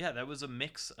worked. Yeah, that was a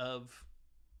mix of...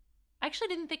 I actually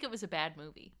didn't think it was a bad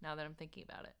movie, now that I'm thinking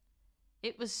about it.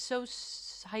 It was so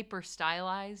hyper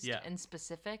stylized and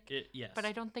specific. Yes. But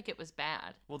I don't think it was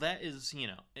bad. Well, that is,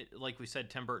 like we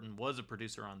said, Tim Burton was a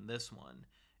producer on this one.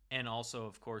 And also,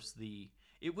 of course,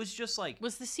 it was just like...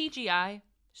 Was the CGI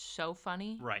so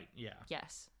funny? Right, yeah.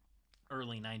 Yes.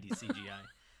 Early 90s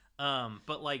CGI.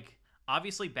 But, like,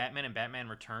 obviously Batman and Batman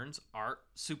Returns are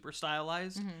super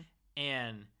stylized. Mm-hmm.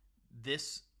 And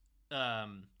this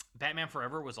Batman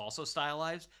Forever was also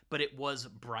stylized, but it was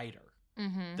brighter.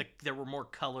 Mm-hmm. There were more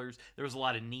colors. There was a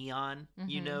lot of neon,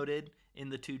 you noted, in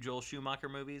the 2 Joel Schumacher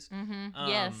movies. Mm-hmm.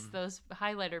 Yes, those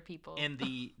highlighter people. And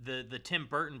the Tim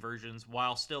Burton versions,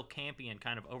 while still campy and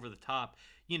kind of over the top,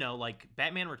 like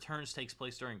Batman Returns takes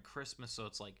place during Christmas, so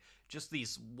it's like just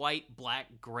these white, black,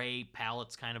 gray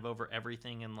palettes kind of over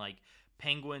everything, and like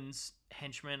Penguin's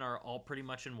henchmen are all pretty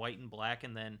much in white and black,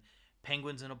 and then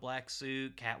Penguin's in a black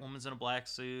suit, Catwoman's in a black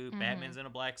suit, Batman's in a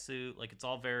black suit. Like, it's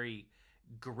all very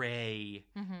gray,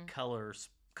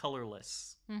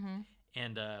 colorless,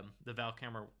 and the Val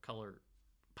Kilmer color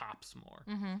pops more.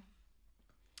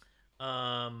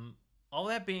 All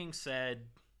that being said,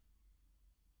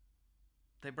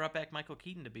 they brought back Michael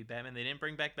Keaton to be Batman. They didn't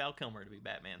bring back Val Kilmer to be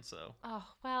Batman, so... Oh,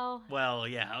 well... Well,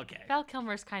 yeah, okay. Val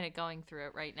Kilmer's kind of going through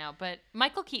it right now, but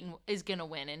Michael Keaton is going to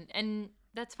win, and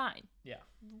that's fine. Yeah.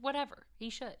 Whatever.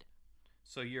 He should.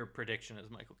 So your prediction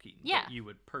is Michael Keaton? Yeah. You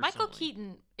would personally... Michael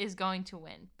Keaton is going to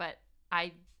win, but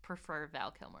I prefer Val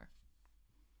Kilmer.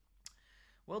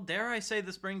 Well, dare I say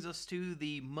this brings us to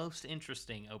the most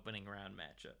interesting opening round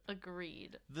matchup.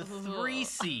 Agreed. The 3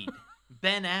 seed,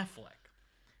 Ben Affleck,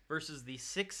 versus the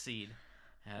 6 seed,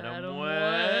 Adam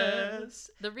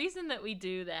West. The reason that we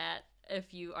do that,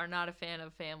 if you are not a fan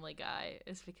of Family Guy,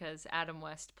 is because Adam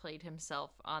West played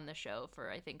himself on the show for,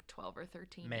 I think, 12 or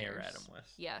 13 years. Mayor Adam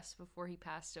West. Yes, before he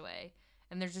passed away.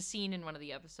 And there's a scene in one of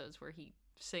the episodes where he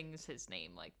sings his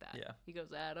name like that. Yeah. He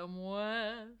goes, Adam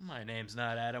West. My name's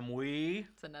not Adam Wee.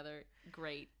 It's another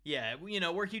great... Yeah,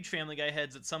 we're huge Family Guy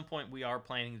heads. At some point, we are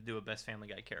planning to do a Best Family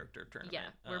Guy character tournament. Yeah,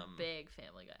 we're big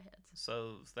Family Guy heads.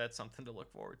 So that's something to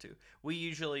look forward to. We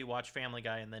usually watch Family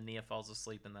Guy, and then Nia falls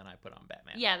asleep, and then I put on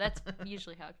Batman. Yeah, that's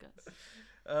usually how it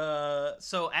goes.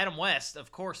 So Adam West,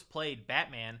 of course, played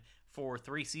Batman for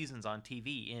 3 seasons on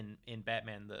TV in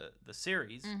Batman the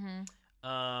series. Mm-hmm.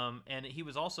 And he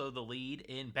was also the lead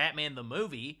in Batman the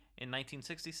movie in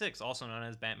 1966, also known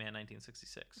as Batman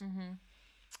 1966.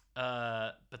 Mm-hmm.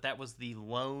 But that was the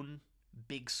lone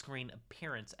big screen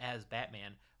appearance as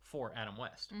Batman for Adam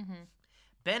West. Mm-hmm.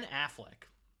 Ben Affleck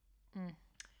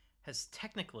has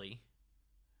technically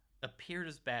appeared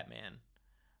as Batman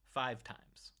 5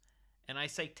 times. And I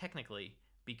say technically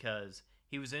because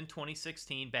he was in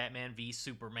 2016 Batman v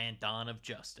Superman Dawn of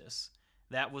Justice.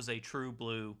 That was a true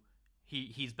blue...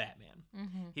 He's Batman.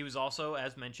 Mm-hmm. He was also,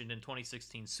 as mentioned, in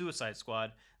 2016 Suicide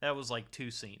Squad. That was like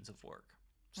 2 scenes of work.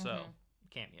 So,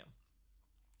 cameo.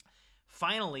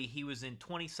 finally, he was in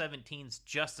 2017's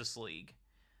Justice League.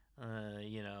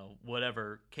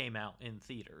 Whatever came out in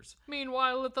theaters.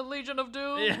 Meanwhile, at the Legion of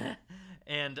Doom.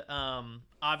 And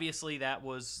obviously that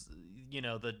was,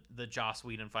 the Joss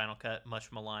Whedon Final Cut,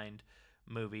 much maligned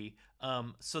movie.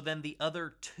 So then the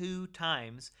other 2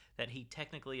 times that he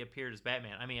technically appeared as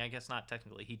Batman, I mean, I guess not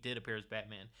technically, he did appear as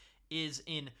Batman, is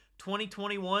in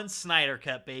 2021 Snyder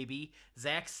Cut, baby.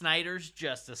 Zack Snyder's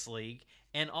Justice League,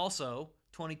 and also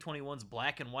 2021's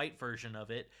black and white version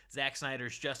of it, Zack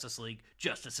Snyder's Justice League,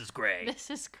 Justice is Gray. This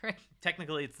is great.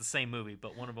 Technically, it's the same movie,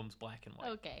 but one of them's black and white.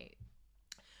 Okay.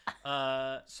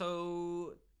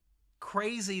 So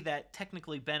crazy that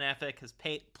technically Ben Affleck has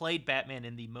played Batman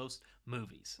in the most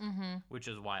movies, which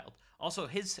is wild. Also,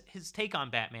 his take on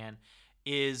Batman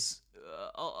is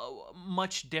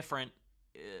much different.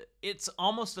 It's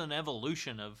almost an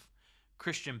evolution of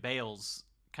Christian Bale's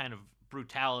kind of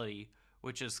brutality,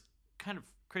 which is kind of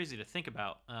crazy to think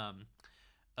about.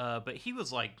 But he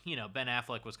was like, Ben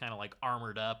Affleck was kind of like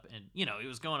armored up, and he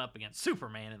was going up against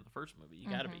Superman in the first movie. You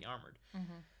got to be armored.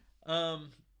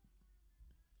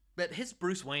 But his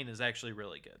Bruce Wayne is actually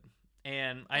really good.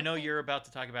 And I know you're about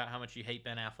to talk about how much you hate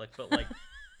Ben Affleck, but like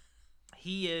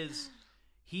he's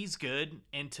good.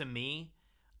 And to me,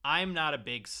 I'm not a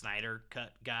big Snyder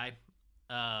Cut guy.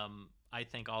 I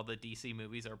think all the DC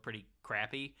movies are pretty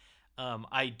crappy.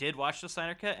 I did watch the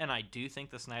Snyder Cut, and I do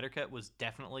think the Snyder Cut was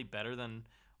definitely better than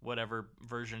whatever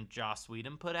version Joss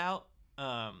Whedon put out.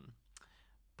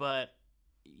 But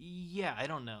yeah, I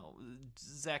don't know.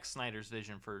 Zack Snyder's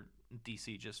vision for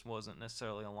DC just wasn't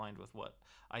necessarily aligned with what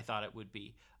I thought it would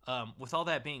be. With all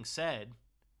that being said,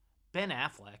 Ben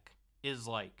Affleck is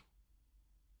like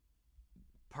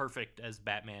perfect as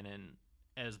Batman and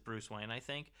as Bruce Wayne, I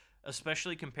think,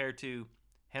 especially compared to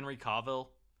Henry Cavill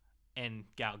and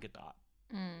Gal Gadot.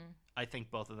 I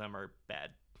think both of them are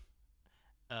bad.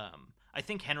 I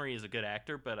think Henry is a good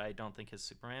actor, but I don't think his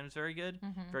Superman is very good.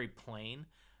 Very plain.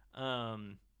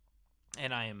 And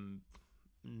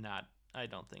I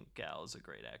don't think Gal is a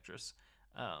great actress.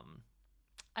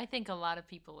 I think a lot of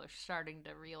people are starting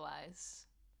to realize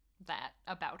that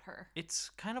about her.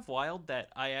 It's kind of wild that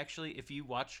if you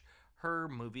watch her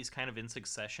movies kind of in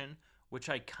succession, which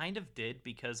I kind of did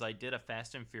because I did a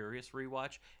Fast and Furious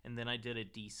rewatch and then I did a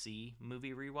DC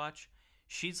movie rewatch.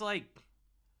 She's like,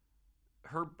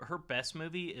 her best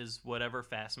movie is whatever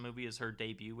Fast movie is her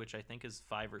debut, which I think is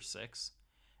 5 or 6.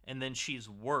 And then she's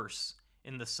worse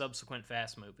in the subsequent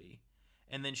Fast movie.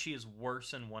 And then she is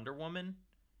worse in Wonder Woman.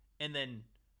 And then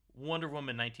Wonder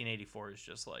Woman 1984 is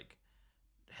just like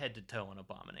head to toe an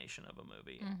abomination of a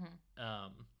movie.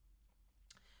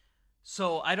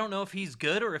 So I don't know if he's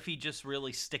good or if he just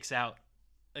really sticks out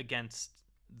against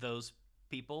those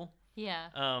people. Yeah.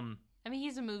 I mean,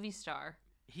 he's a movie star.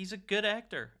 He's a good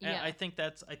actor. Yeah. I think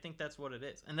that's what it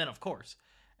is. And then of course,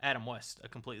 Adam West, a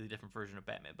completely different version of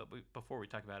Batman. But before we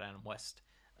talk about Adam West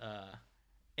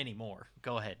anymore,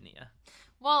 go ahead, Nia.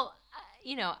 Well,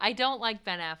 I don't like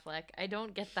Ben Affleck. I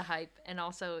don't get the hype, and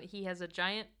also he has a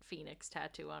giant phoenix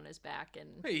tattoo on his back,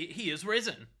 and he is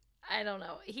risen. I don't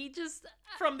know. He just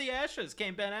from the ashes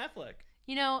came Ben Affleck.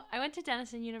 I went to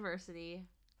Denison University.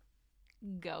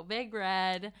 Go Big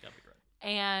Red. Go Big Red.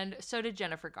 And so did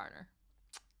Jennifer Garner.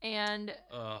 And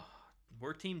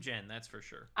we're Team Jen, that's for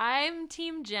sure. I'm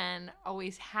Team Jen.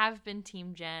 Always have been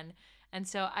Team Jen. And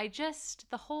so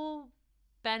the whole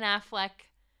Ben Affleck,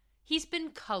 he's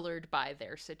been colored by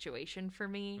their situation for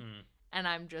me. And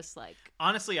I'm just like,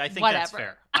 honestly, I think whatever. That's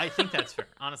fair. I think that's fair.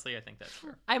 Honestly, I think that's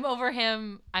fair. I'm over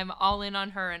him. I'm all in on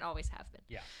her and always have been.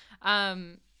 Yeah.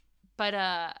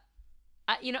 But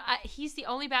he's the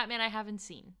only Batman I haven't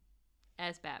seen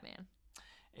as Batman.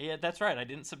 Yeah, that's right. I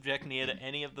didn't subject Nia to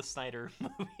any of the Snyder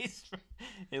movies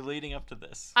leading up to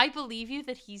this. I believe you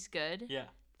that he's good. Yeah.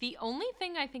 The only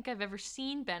thing I think I've ever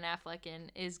seen Ben Affleck in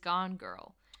is Gone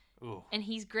Girl. Ooh. And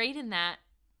he's great in that,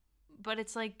 but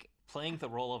it's like playing the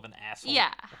role of an asshole.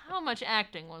 Yeah, how much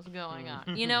acting was going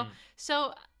on,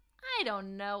 So I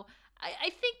don't know. I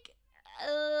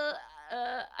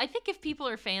think if people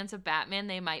are fans of Batman,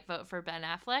 they might vote for Ben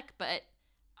Affleck. But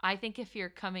I think if you're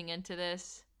coming into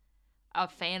this a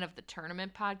fan of the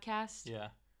Tournament podcast, yeah,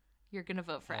 you're gonna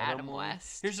vote for Adam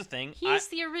West. Here's the thing: he's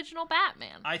the original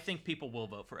Batman. I think people will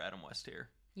vote for Adam West here.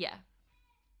 Yeah.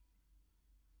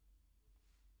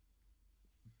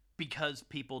 Because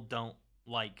people don't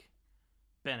like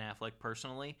Ben Affleck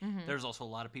personally. There's also a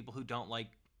lot of people who don't like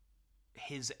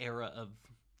his era of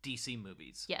DC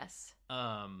movies. Yes.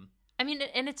 I mean,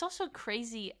 and it's also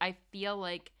crazy. I feel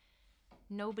like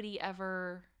nobody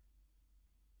ever.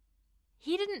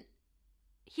 He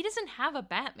doesn't have a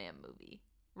Batman movie,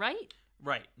 right?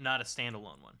 Right, not a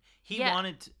standalone one. He Yeah.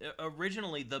 wanted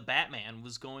originally the Batman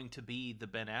was going to be the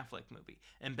Ben Affleck movie,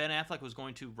 and Ben Affleck was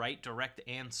going to write, direct,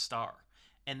 and star.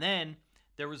 And then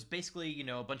there was basically,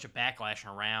 a bunch of backlash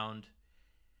around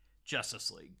Justice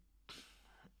League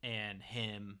and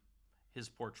his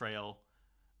portrayal.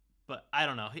 But I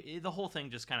don't know, the whole thing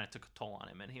just kind of took a toll on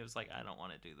him, and he was like, I don't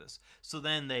want to do this. So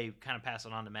then they kind of passed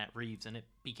it on to Matt Reeves, and it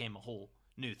became a whole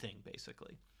new thing,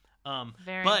 basically.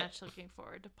 Very but much looking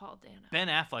forward to Paul Dano. Ben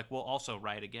Affleck will also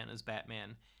write again as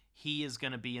Batman. He is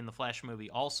going to be in the Flash movie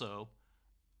also,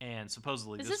 and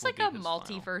supposedly Is this this will like be a his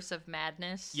multiverse final. of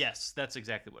madness? Yes, that's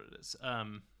exactly what it is.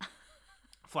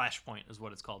 Flashpoint is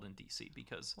what it's called in DC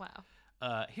because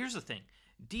Wow. here's the thing.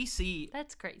 DC,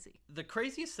 That's crazy. the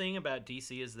craziest thing about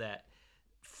DC is that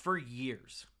for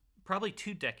years, probably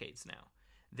 2 decades now,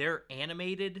 their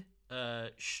animated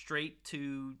straight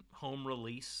to home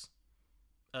release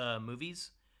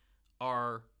movies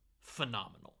are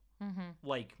phenomenal. Mm-hmm.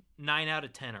 Like 9 out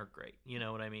of 10 are great. You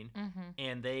know what I mean? Mm-hmm.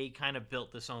 And they kind of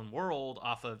built this own world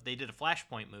off of. They did a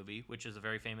Flashpoint movie, which is a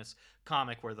very famous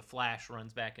comic where the Flash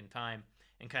runs back in time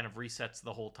and kind of resets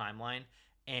the whole timeline.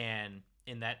 And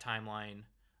in that timeline,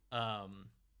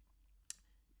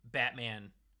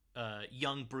 Batman,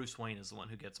 young Bruce Wayne is the one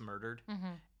who gets murdered,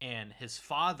 Mm-hmm. and his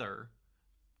father,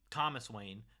 Thomas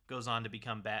Wayne, goes on to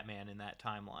become Batman in that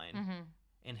timeline. Mm-hmm.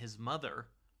 And his mother,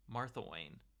 Martha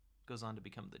Wayne, goes on to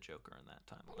become the Joker in that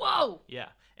timeline. Whoa! Yeah,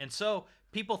 and so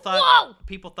people thought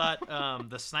Whoa!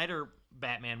 the Snyder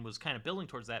Batman was kind of building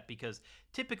towards that because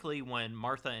typically when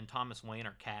Martha and Thomas Wayne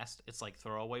are cast, it's like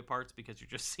throwaway parts because you're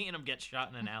just seeing them get shot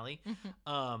in an alley.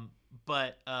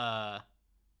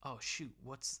 Oh shoot,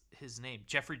 what's his name?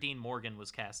 Jeffrey Dean Morgan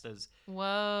was cast as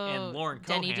Whoa! and Lauren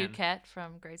Denny Cohan. Duquette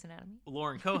from Grey's Anatomy.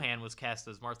 Lauren Cohan was cast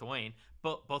as Martha Wayne.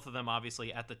 Both of them,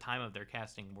 obviously, at the time of their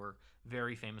casting, were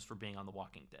very famous for being on The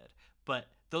Walking Dead. But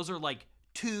those are like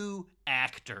 2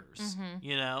 actors, Mhm.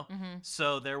 you know? Mm-hmm.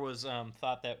 So there was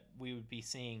thought that we would be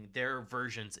seeing their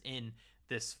versions in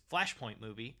this Flashpoint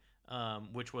movie,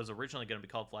 which was originally going to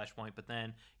be called Flashpoint. But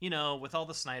then, with all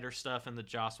the Snyder stuff and the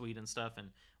Joss Whedon stuff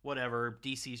and whatever,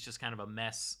 DC's just kind of a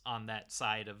mess on that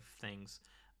side of things.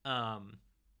 And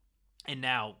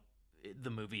now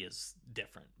the movie is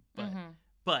different.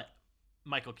 But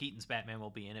Michael Keaton's Batman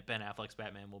will be in it. Ben Affleck's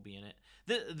Batman will be in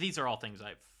it. These are all things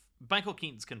Michael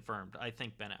Keaton's confirmed. I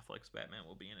think Ben Affleck's Batman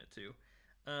will be in it too.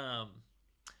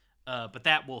 But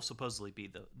that will supposedly be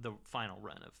the final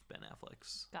run of Ben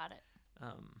Affleck's Got it.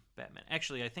 Batman.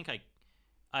 Actually, I think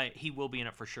he will be in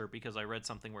it for sure because I read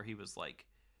something where he was like,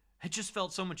 it just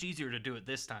felt so much easier to do it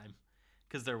this time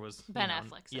because there was Ben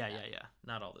Affleck said yeah, that.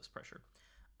 not all this pressure.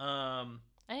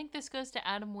 I think this goes to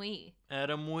Adam Wee.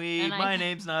 Adam Wee. And My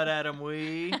name's not Adam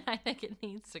Wee. I think it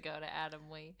needs to go to Adam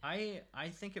Wee. I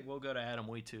think it will go to Adam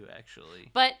Wee too, actually.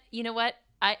 But you know what?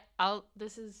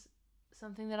 This is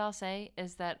something that I'll say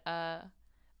is that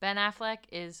Ben Affleck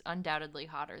is undoubtedly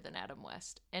hotter than Adam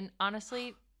West. And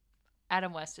honestly,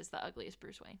 Adam West is the ugliest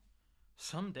Bruce Wayne.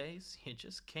 Some days you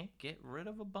just can't get rid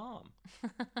of a bomb.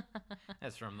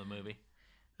 That's from the movie.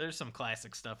 There's some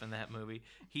classic stuff in that movie.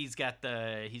 He's got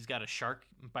a shark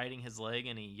biting his leg,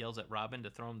 and he yells at Robin to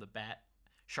throw him the bat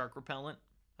shark repellent.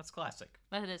 That's classic.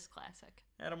 That is classic.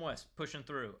 Adam West pushing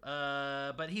through.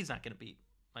 But he's not going to beat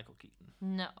Michael Keaton.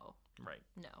 No. Right.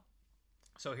 No.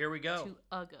 So here we go. 2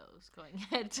 uggos going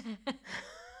head to head.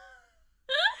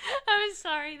 I'm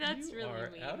sorry. That's You really are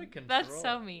mean. out of control. That's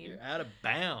so mean. You're out of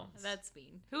bounds. That's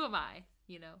mean. Who am I?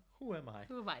 Who am I?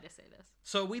 Who am I to say this?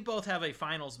 So we both have a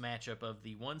finals matchup of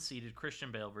the 1-seeded Christian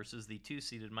Bale versus the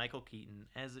 2-seeded Michael Keaton,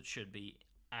 as it should be,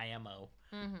 IMO.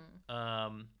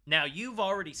 Mm-hmm. Now, you've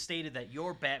already stated that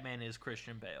your Batman is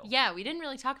Christian Bale. Yeah, we didn't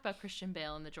really talk about Christian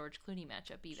Bale in the George Clooney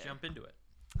matchup either. Let's jump into it.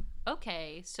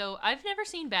 Okay, so I've never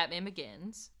seen Batman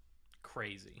Begins.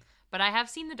 Crazy. But I have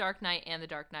seen The Dark Knight and The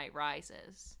Dark Knight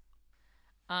Rises.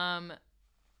 The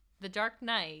Dark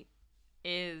Knight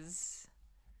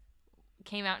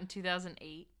came out in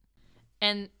 2008.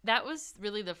 And that was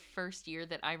really the first year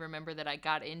that I remember that I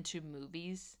got into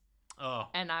movies. Oh.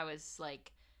 And I was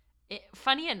like,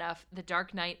 funny enough, The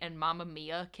Dark Knight and Mamma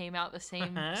Mia came out the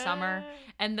same summer.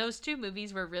 And those 2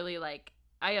 movies were really like,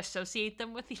 I associate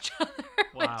them with each other,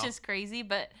 Wow. which is crazy.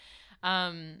 But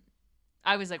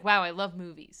I was like, wow, I love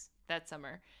movies that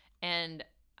summer. And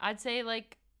I'd say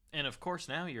like, And of course,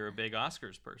 now you're a big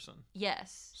Oscars person.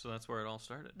 yes. So that's where it all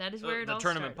started. That is where it all The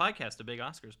Tournament started. Podcast, a big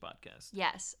Oscars podcast.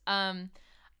 Yes.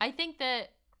 I think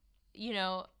that,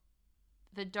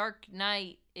 The Dark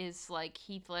Knight is like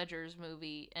Heath Ledger's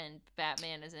movie and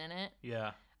Batman is in it.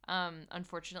 Yeah.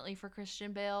 Unfortunately for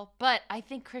Christian Bale. But I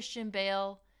think Christian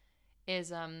Bale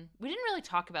is, we didn't really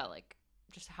talk about like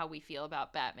just how we feel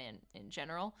about Batman in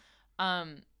general.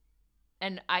 And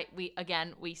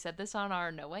we said this on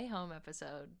our No Way Home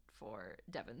episode for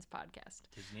Devin's podcast.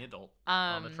 Disney Adult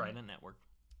on the Trident Network.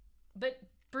 But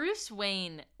Bruce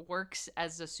Wayne works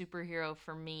as a superhero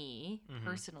for me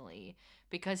personally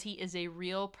because he is a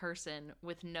real person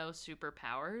with no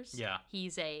superpowers. Yeah.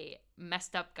 He's a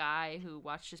messed up guy who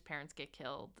watched his parents get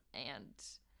killed and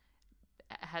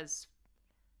has,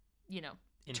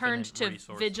 turned to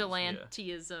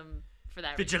vigilantism for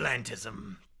that reason.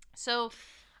 Vigilantism. So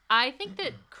I think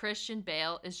that Christian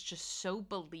Bale is just so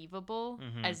believable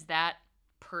as that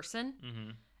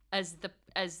person, as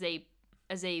a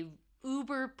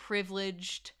uber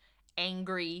privileged,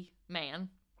 angry man.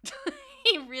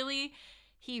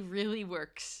 he really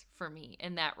works for me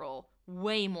in that role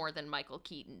way more than Michael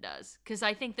Keaton does, because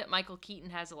I think that Michael Keaton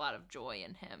has a lot of joy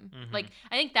in him. Like,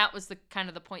 I think that was the kind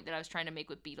of the point that I was trying to make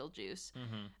with Beetlejuice.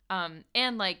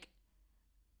 And like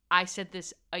I said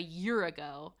this a year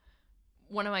ago,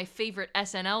 one of my favorite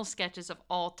SNL sketches of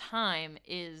all time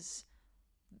is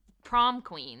Prom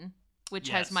Queen, which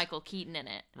has Michael Keaton in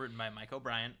it. Written by Mike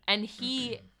O'Brien. And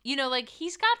he,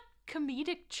 he's got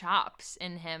comedic chops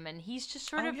in him, and he's just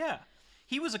sort of... yeah.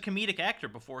 He was a comedic actor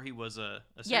before he was a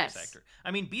serious actor.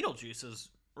 I mean, Beetlejuice is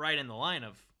right in the line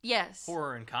of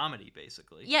horror and comedy,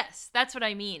 basically. Yes, that's what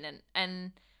I mean.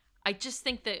 And I just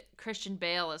think that Christian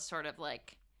Bale is sort of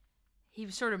like... He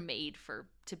was sort of made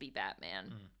to be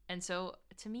Batman. And so,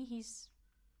 to me, he's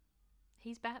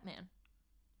Batman.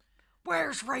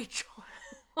 Where's Rachel?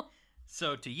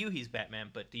 So, to you, he's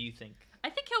Batman, but do you think... I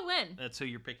think he'll win. That's who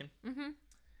you're picking?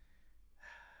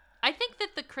 I think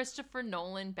that the Christopher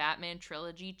Nolan Batman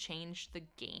trilogy changed the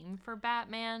game for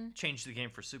Batman. Changed the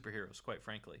game for superheroes, quite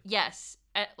frankly. Yes.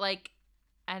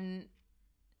 And,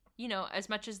 as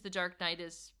much as The Dark Knight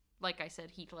is, like I said,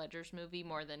 Heath Ledger's movie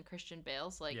more than Christian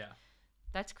Bale's,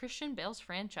 that's Christian Bale's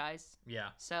franchise. Yeah.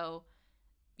 So,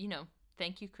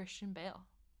 thank you, Christian Bale.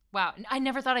 Wow. I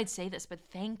never thought I'd say this, but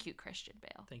thank you, Christian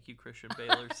Bale. Thank you, Christian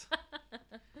Balers.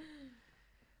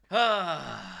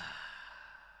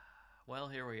 Well,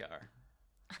 here we are.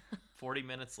 40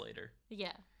 minutes later.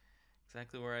 Yeah.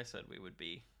 Exactly where I said we would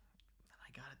be. I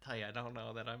gotta tell you, I don't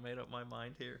know that I made up my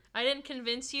mind here. I didn't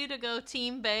convince you to go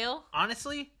Team Bale?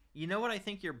 Honestly, you know what I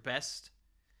think your best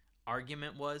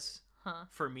argument was?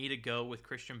 For me to go with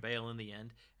Christian Bale in the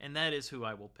end, and that is who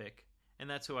I will pick, and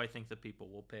that's who I think the people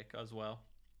will pick as well.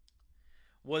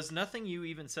 Was nothing you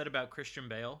even said about Christian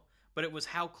Bale, but it was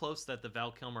how close that the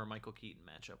Val Kilmer Michael Keaton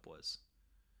matchup was.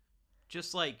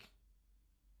 Just like,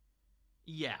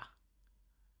 yeah,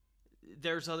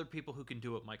 there's other people who can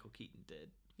do what Michael Keaton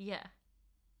did. Yeah,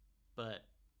 but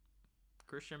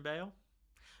Christian Bale,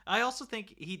 I also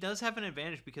think he does have an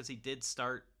advantage because he did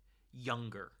start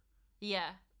younger. Yeah.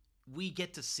 We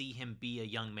get to see him be a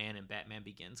young man in Batman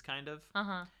Begins, kind of.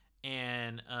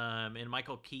 And in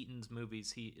Michael Keaton's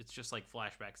movies, it's just like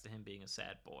flashbacks to him being a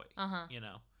sad boy.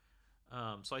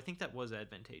 So I think that was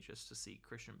advantageous to see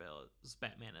Christian Bale as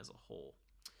Batman as a whole.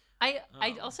 I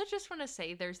also just want to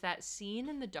say there's that scene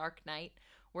in The Dark Knight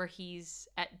where he's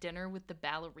at dinner with the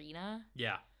ballerina.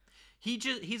 Yeah.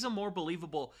 He's a more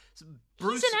believable...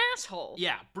 He's an asshole.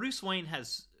 Yeah, Bruce Wayne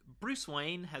has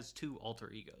two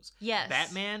alter egos. Yes.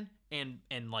 Batman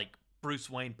and like Bruce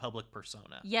Wayne public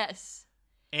persona. Yes.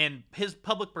 And his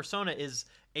public persona is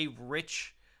a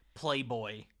rich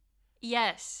playboy.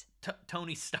 Yes.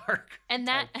 Tony Stark. And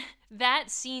that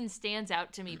scene stands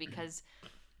out to me because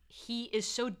he is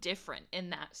so different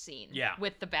in that scene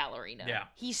with the ballerina. Yeah.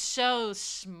 He's so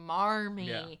smarmy.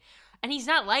 Yeah. And he's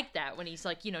not like that when he's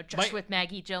like, with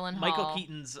Maggie Gyllenhaal. Michael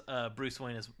Keaton's Bruce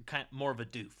Wayne is kind of more of a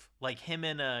doof. Like him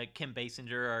and Kim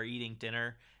Basinger are eating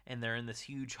dinner, and they're in this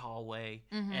huge hallway,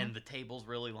 and the table's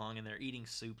really long, and they're eating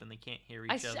soup, and they can't hear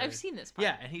each other. I've seen this part.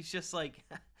 Yeah, and he's just like,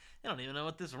 I don't even know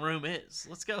what this room is.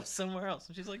 Let's go somewhere else.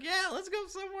 And she's like, yeah, let's go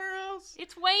somewhere else.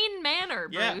 It's Wayne Manor,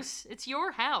 Bruce. Yeah. It's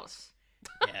your house.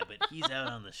 Yeah, but he's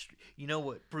out on the street. You know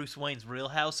what Bruce Wayne's real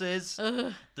house is?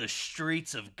 The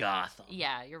streets of Gotham.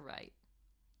 Yeah, you're right.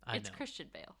 It's know. Christian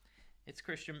Bale. It's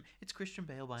Christian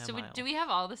Bale by a mile. So do we have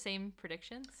all the same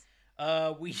predictions?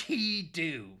 We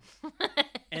do.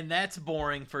 And that's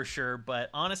boring for sure,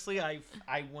 but honestly, I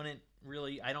wouldn't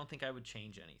really, I don't think I would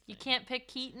change anything. You can't pick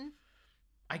Keaton?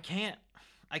 I can't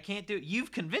do it.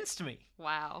 You've convinced me.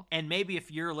 Wow. And maybe if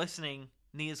you're listening,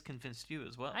 Nia's convinced you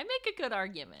as well. I make a good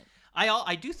argument.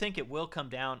 I do think it will come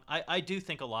down. I do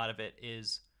think a lot of it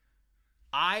is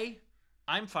I'm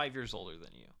 5 years older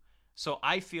than you. So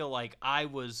I feel like I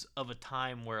was of a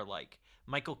time where like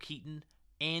Michael Keaton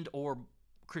and or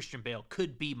Christian Bale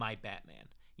could be my Batman.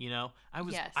 You know, I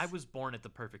Yes. was born at the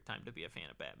perfect time to be a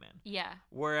fan of Batman. Yeah.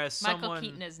 Whereas Michael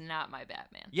Keaton is not my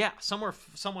Batman. yeah,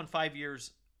 someone 5 years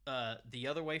the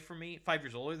other way from me, 5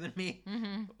 years older than me,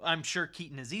 I'm sure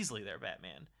Keaton is easily their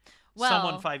Batman. Well,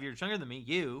 someone 5 years younger than me,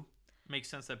 you, makes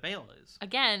sense that Bale is.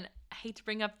 Again, I hate to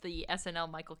bring up the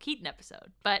SNL Michael Keaton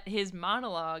episode, but his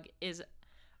monologue is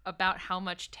about how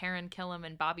much Taron Killam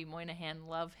and Bobby Moynihan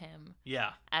love him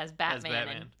Yeah. as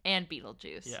Batman. And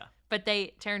Beetlejuice. Yeah. But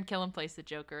Taron Killam plays the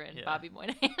Joker and Bobby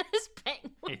Moynihan is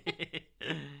Penguin.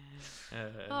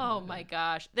 Oh my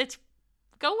gosh.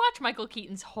 Go watch Michael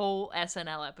Keaton's whole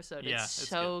SNL episode. Yeah, it's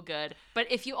so good.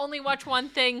 But if you only watch one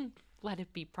thing, let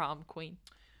it be Prom Queen.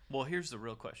 Well, here's the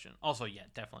real question. Also, yeah,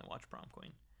 definitely watch Prom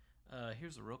Queen.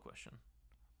 Here's the real question.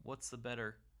 What's the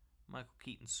better Michael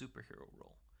Keaton superhero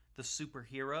role? The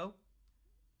superhero,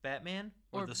 Batman,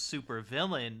 or the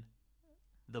supervillain,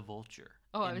 the Vulture,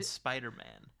 in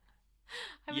Spider-Man?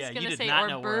 I was going to say,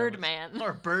 or Birdman.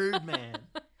 Or Birdman.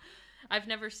 I've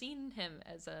never seen him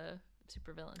as a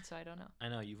supervillain, so I don't know. I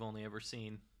know, you've only ever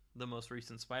seen the most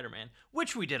recent Spider-Man,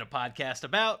 which we did a podcast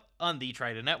about on the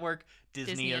Trident Network,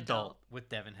 Disney Adult, with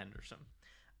Devin Henderson.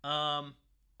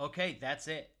 Okay, that's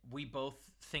it. We both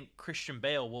think Christian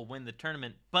Bale will win the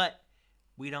tournament, but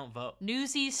we don't vote.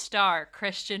 Newsies star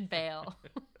Christian Bale.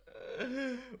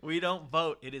 We don't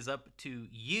vote. It is up to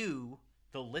you,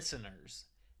 the listeners,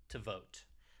 to vote.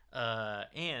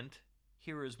 And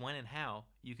here is when and how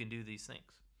you can do these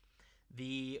things.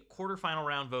 The quarterfinal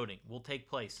round voting will take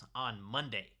place on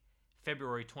Monday,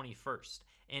 February 21st,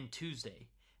 and Tuesday,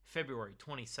 February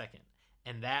 22nd.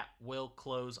 And that will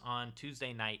close on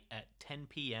Tuesday night at 10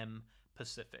 p.m.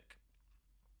 Pacific.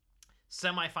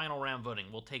 Semifinal round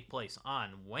voting will take place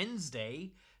on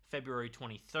Wednesday, February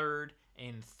 23rd,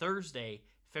 and Thursday,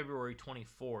 February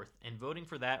 24th. And voting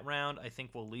for that round, I think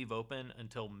we'll leave open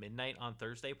until midnight on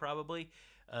Thursday, probably,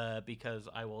 because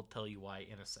I will tell you why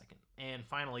in a second. And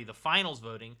finally, the finals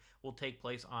voting will take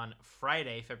place on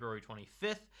Friday, February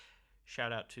 25th.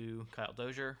 Shout out to Kyle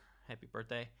Dozier. Happy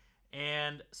birthday.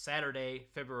 And Saturday,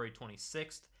 February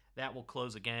 26th. That will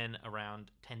close again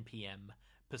around 10 p.m.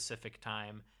 Pacific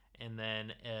time. And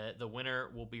then the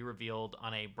winner will be revealed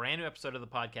on a brand new episode of the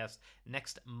podcast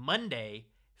next Monday,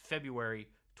 February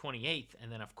 28th.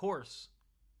 And then, of course,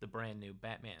 the brand new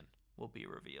Batman will be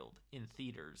revealed in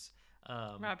theaters.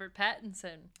 Robert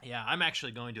Pattinson. Yeah, I'm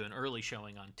actually going to an early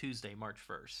showing on Tuesday, March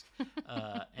 1st.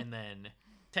 And then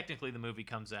technically the movie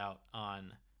comes out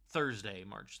on Thursday,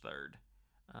 March 3rd.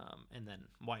 And then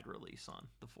wide release on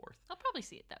the 4th. I'll probably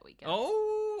see it that weekend.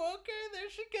 Oh, okay, there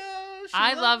she goes.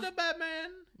 I love the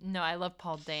Batman. No, I love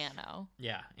Paul Dano.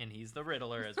 Yeah, and he's the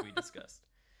Riddler, as we discussed.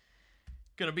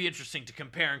 Gonna be interesting to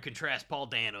compare and contrast Paul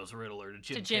Dano's Riddler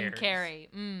to Jim Carrey.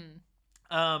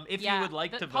 If you would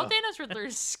like to Paul vote. Dano's Riddler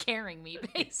is scaring me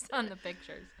based on the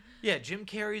pictures. Yeah, Jim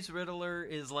Carrey's Riddler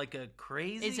is like a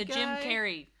crazy It's a guy. Jim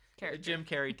Carrey character. A Jim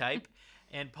Carrey type.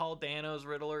 And Paul Dano's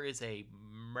Riddler is a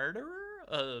murderer?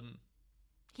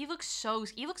 He looks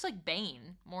like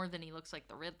Bane more than he looks like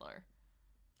the Riddler.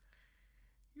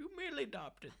 You merely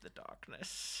adopted the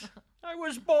darkness. I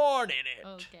was born in it.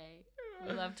 Okay.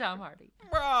 We love Tom Hardy.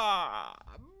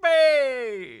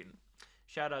 Bane!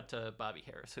 Shout out to Bobby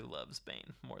Harris, who loves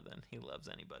Bane more than he loves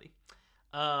anybody.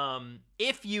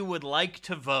 If you would like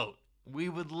to vote, we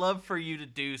would love for you to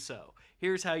do so.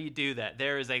 Here's how you do that.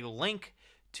 There is a link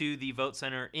to the Vote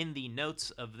Center in the notes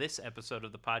of this episode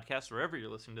of the podcast, wherever you're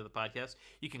listening to the podcast.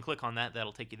 You can click on that.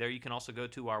 That'll take you there. You can also go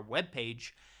to our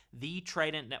webpage,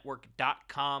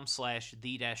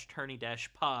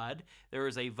 thetridentnetwork.com/the-tourney-pod. There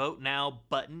is a Vote Now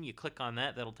button. You click on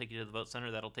that. That'll take you to the Vote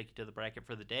Center. That'll take you to the bracket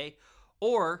for the day.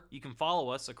 Or you can follow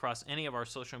us across any of our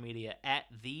social media at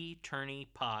The Tourney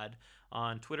Pod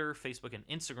on Twitter, Facebook, and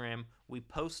Instagram. We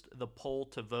post the poll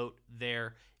to vote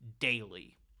there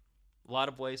daily. A lot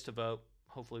of ways to vote.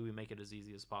 Hopefully we make it as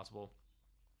easy as possible.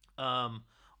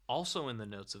 Also in the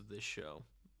notes of this show,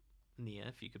 Nia,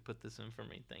 if you could put this in for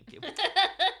me, thank you.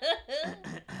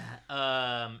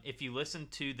 If you listen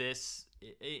to this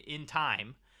in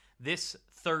time, this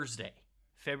Thursday,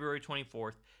 February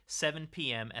 24th, 7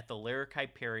 p.m. at the Lyric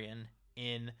Hyperion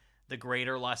in the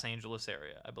greater Los Angeles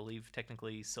area. I believe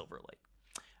technically Silver Lake.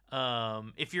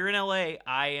 If you're in LA,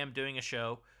 I am doing a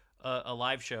show, a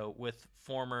live show with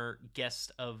former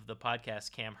guest of the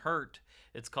podcast, Cam Hurt.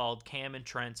 It's called Cam and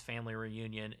Trent's Family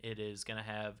Reunion. It's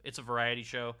a variety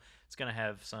show. It's going to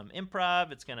have some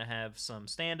improv. It's going to have some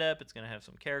stand-up. It's going to have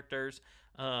some characters.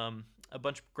 A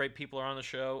bunch of great people are on the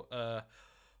show.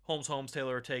 Holmes,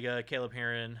 Taylor Ortega, Caleb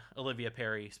Heron, Olivia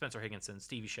Perry, Spencer Higginson,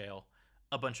 Stevie Shale,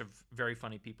 a bunch of very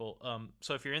funny people.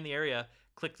 So if you're in the area,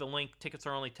 click the link. Tickets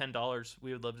are only $10.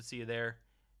 We would love to see you there.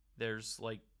 there's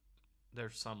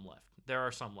some left. There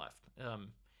are some left.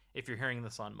 If you're hearing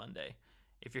this on Monday.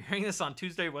 If you're hearing this on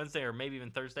Tuesday, Wednesday, or maybe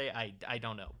even Thursday, I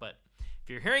don't know. But if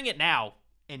you're hearing it now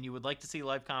and you would like to see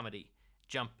live comedy,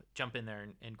 jump in there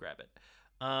and grab it.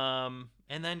 And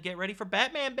then get ready for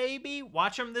Batman, baby.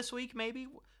 Watch them this week, maybe.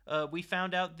 We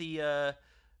found out the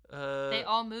they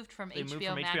all moved from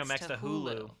HBO Max to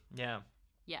Hulu. Yeah.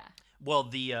 Yeah. Well,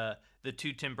 the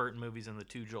 2 Tim Burton movies and the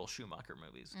 2 Joel Schumacher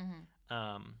movies. Mm-hmm.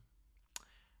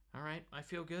 All right. I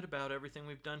feel good about everything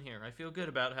we've done here. I feel good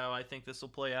about how I think this will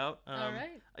play out. All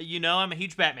right. I'm a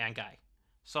huge Batman guy,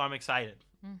 so I'm excited.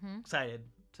 Mm-hmm. Excited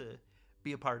to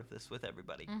be a part of this with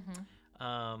everybody.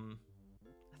 Mm-hmm.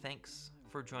 Thanks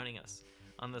for joining us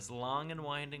on this long and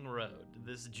winding road,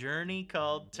 this journey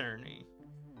called Turney.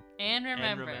 And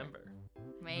remember,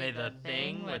 may the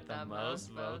thing with the most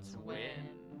votes win.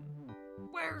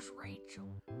 Where's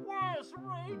Rachel? Where's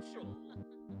Rachel?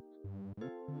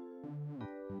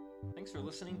 Thanks for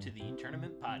listening to the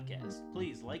Tournament Podcast.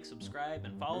 Please like, subscribe,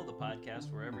 and follow the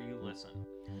podcast wherever you listen.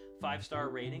 5-star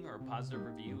rating or a positive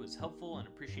review is helpful and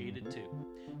appreciated too.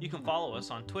 You can follow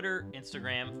us on Twitter,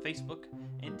 Instagram, Facebook,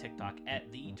 and TikTok at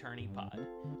The Tourney Pod.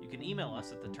 You can email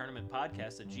us at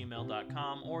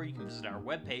thetournamentpodcast@gmail.com, or you can visit our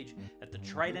webpage at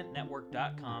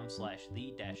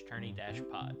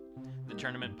thetridentnetwork.com/the-tourney-pod. The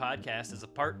Tournament Podcast is a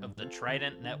part of the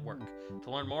Trident Network.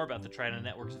 To learn more about the Trident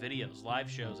Network's videos, live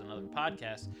shows, and other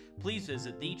podcasts, please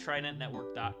visit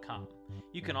thetridentnetwork.com.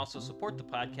 You can also support the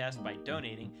podcast by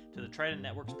donating to the Trident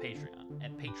Network's Patreon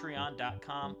at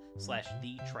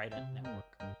patreon.com/thetridentnetwork.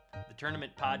 The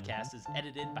Tournament Podcast is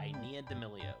edited by Nia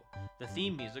D'Amelio. The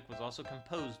theme music was also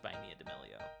composed by Nia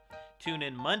D'Amelio. Tune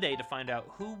in Monday to find out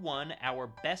who won our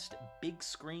best big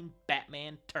screen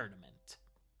Batman tournament.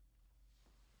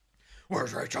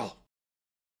 Where's Rachel?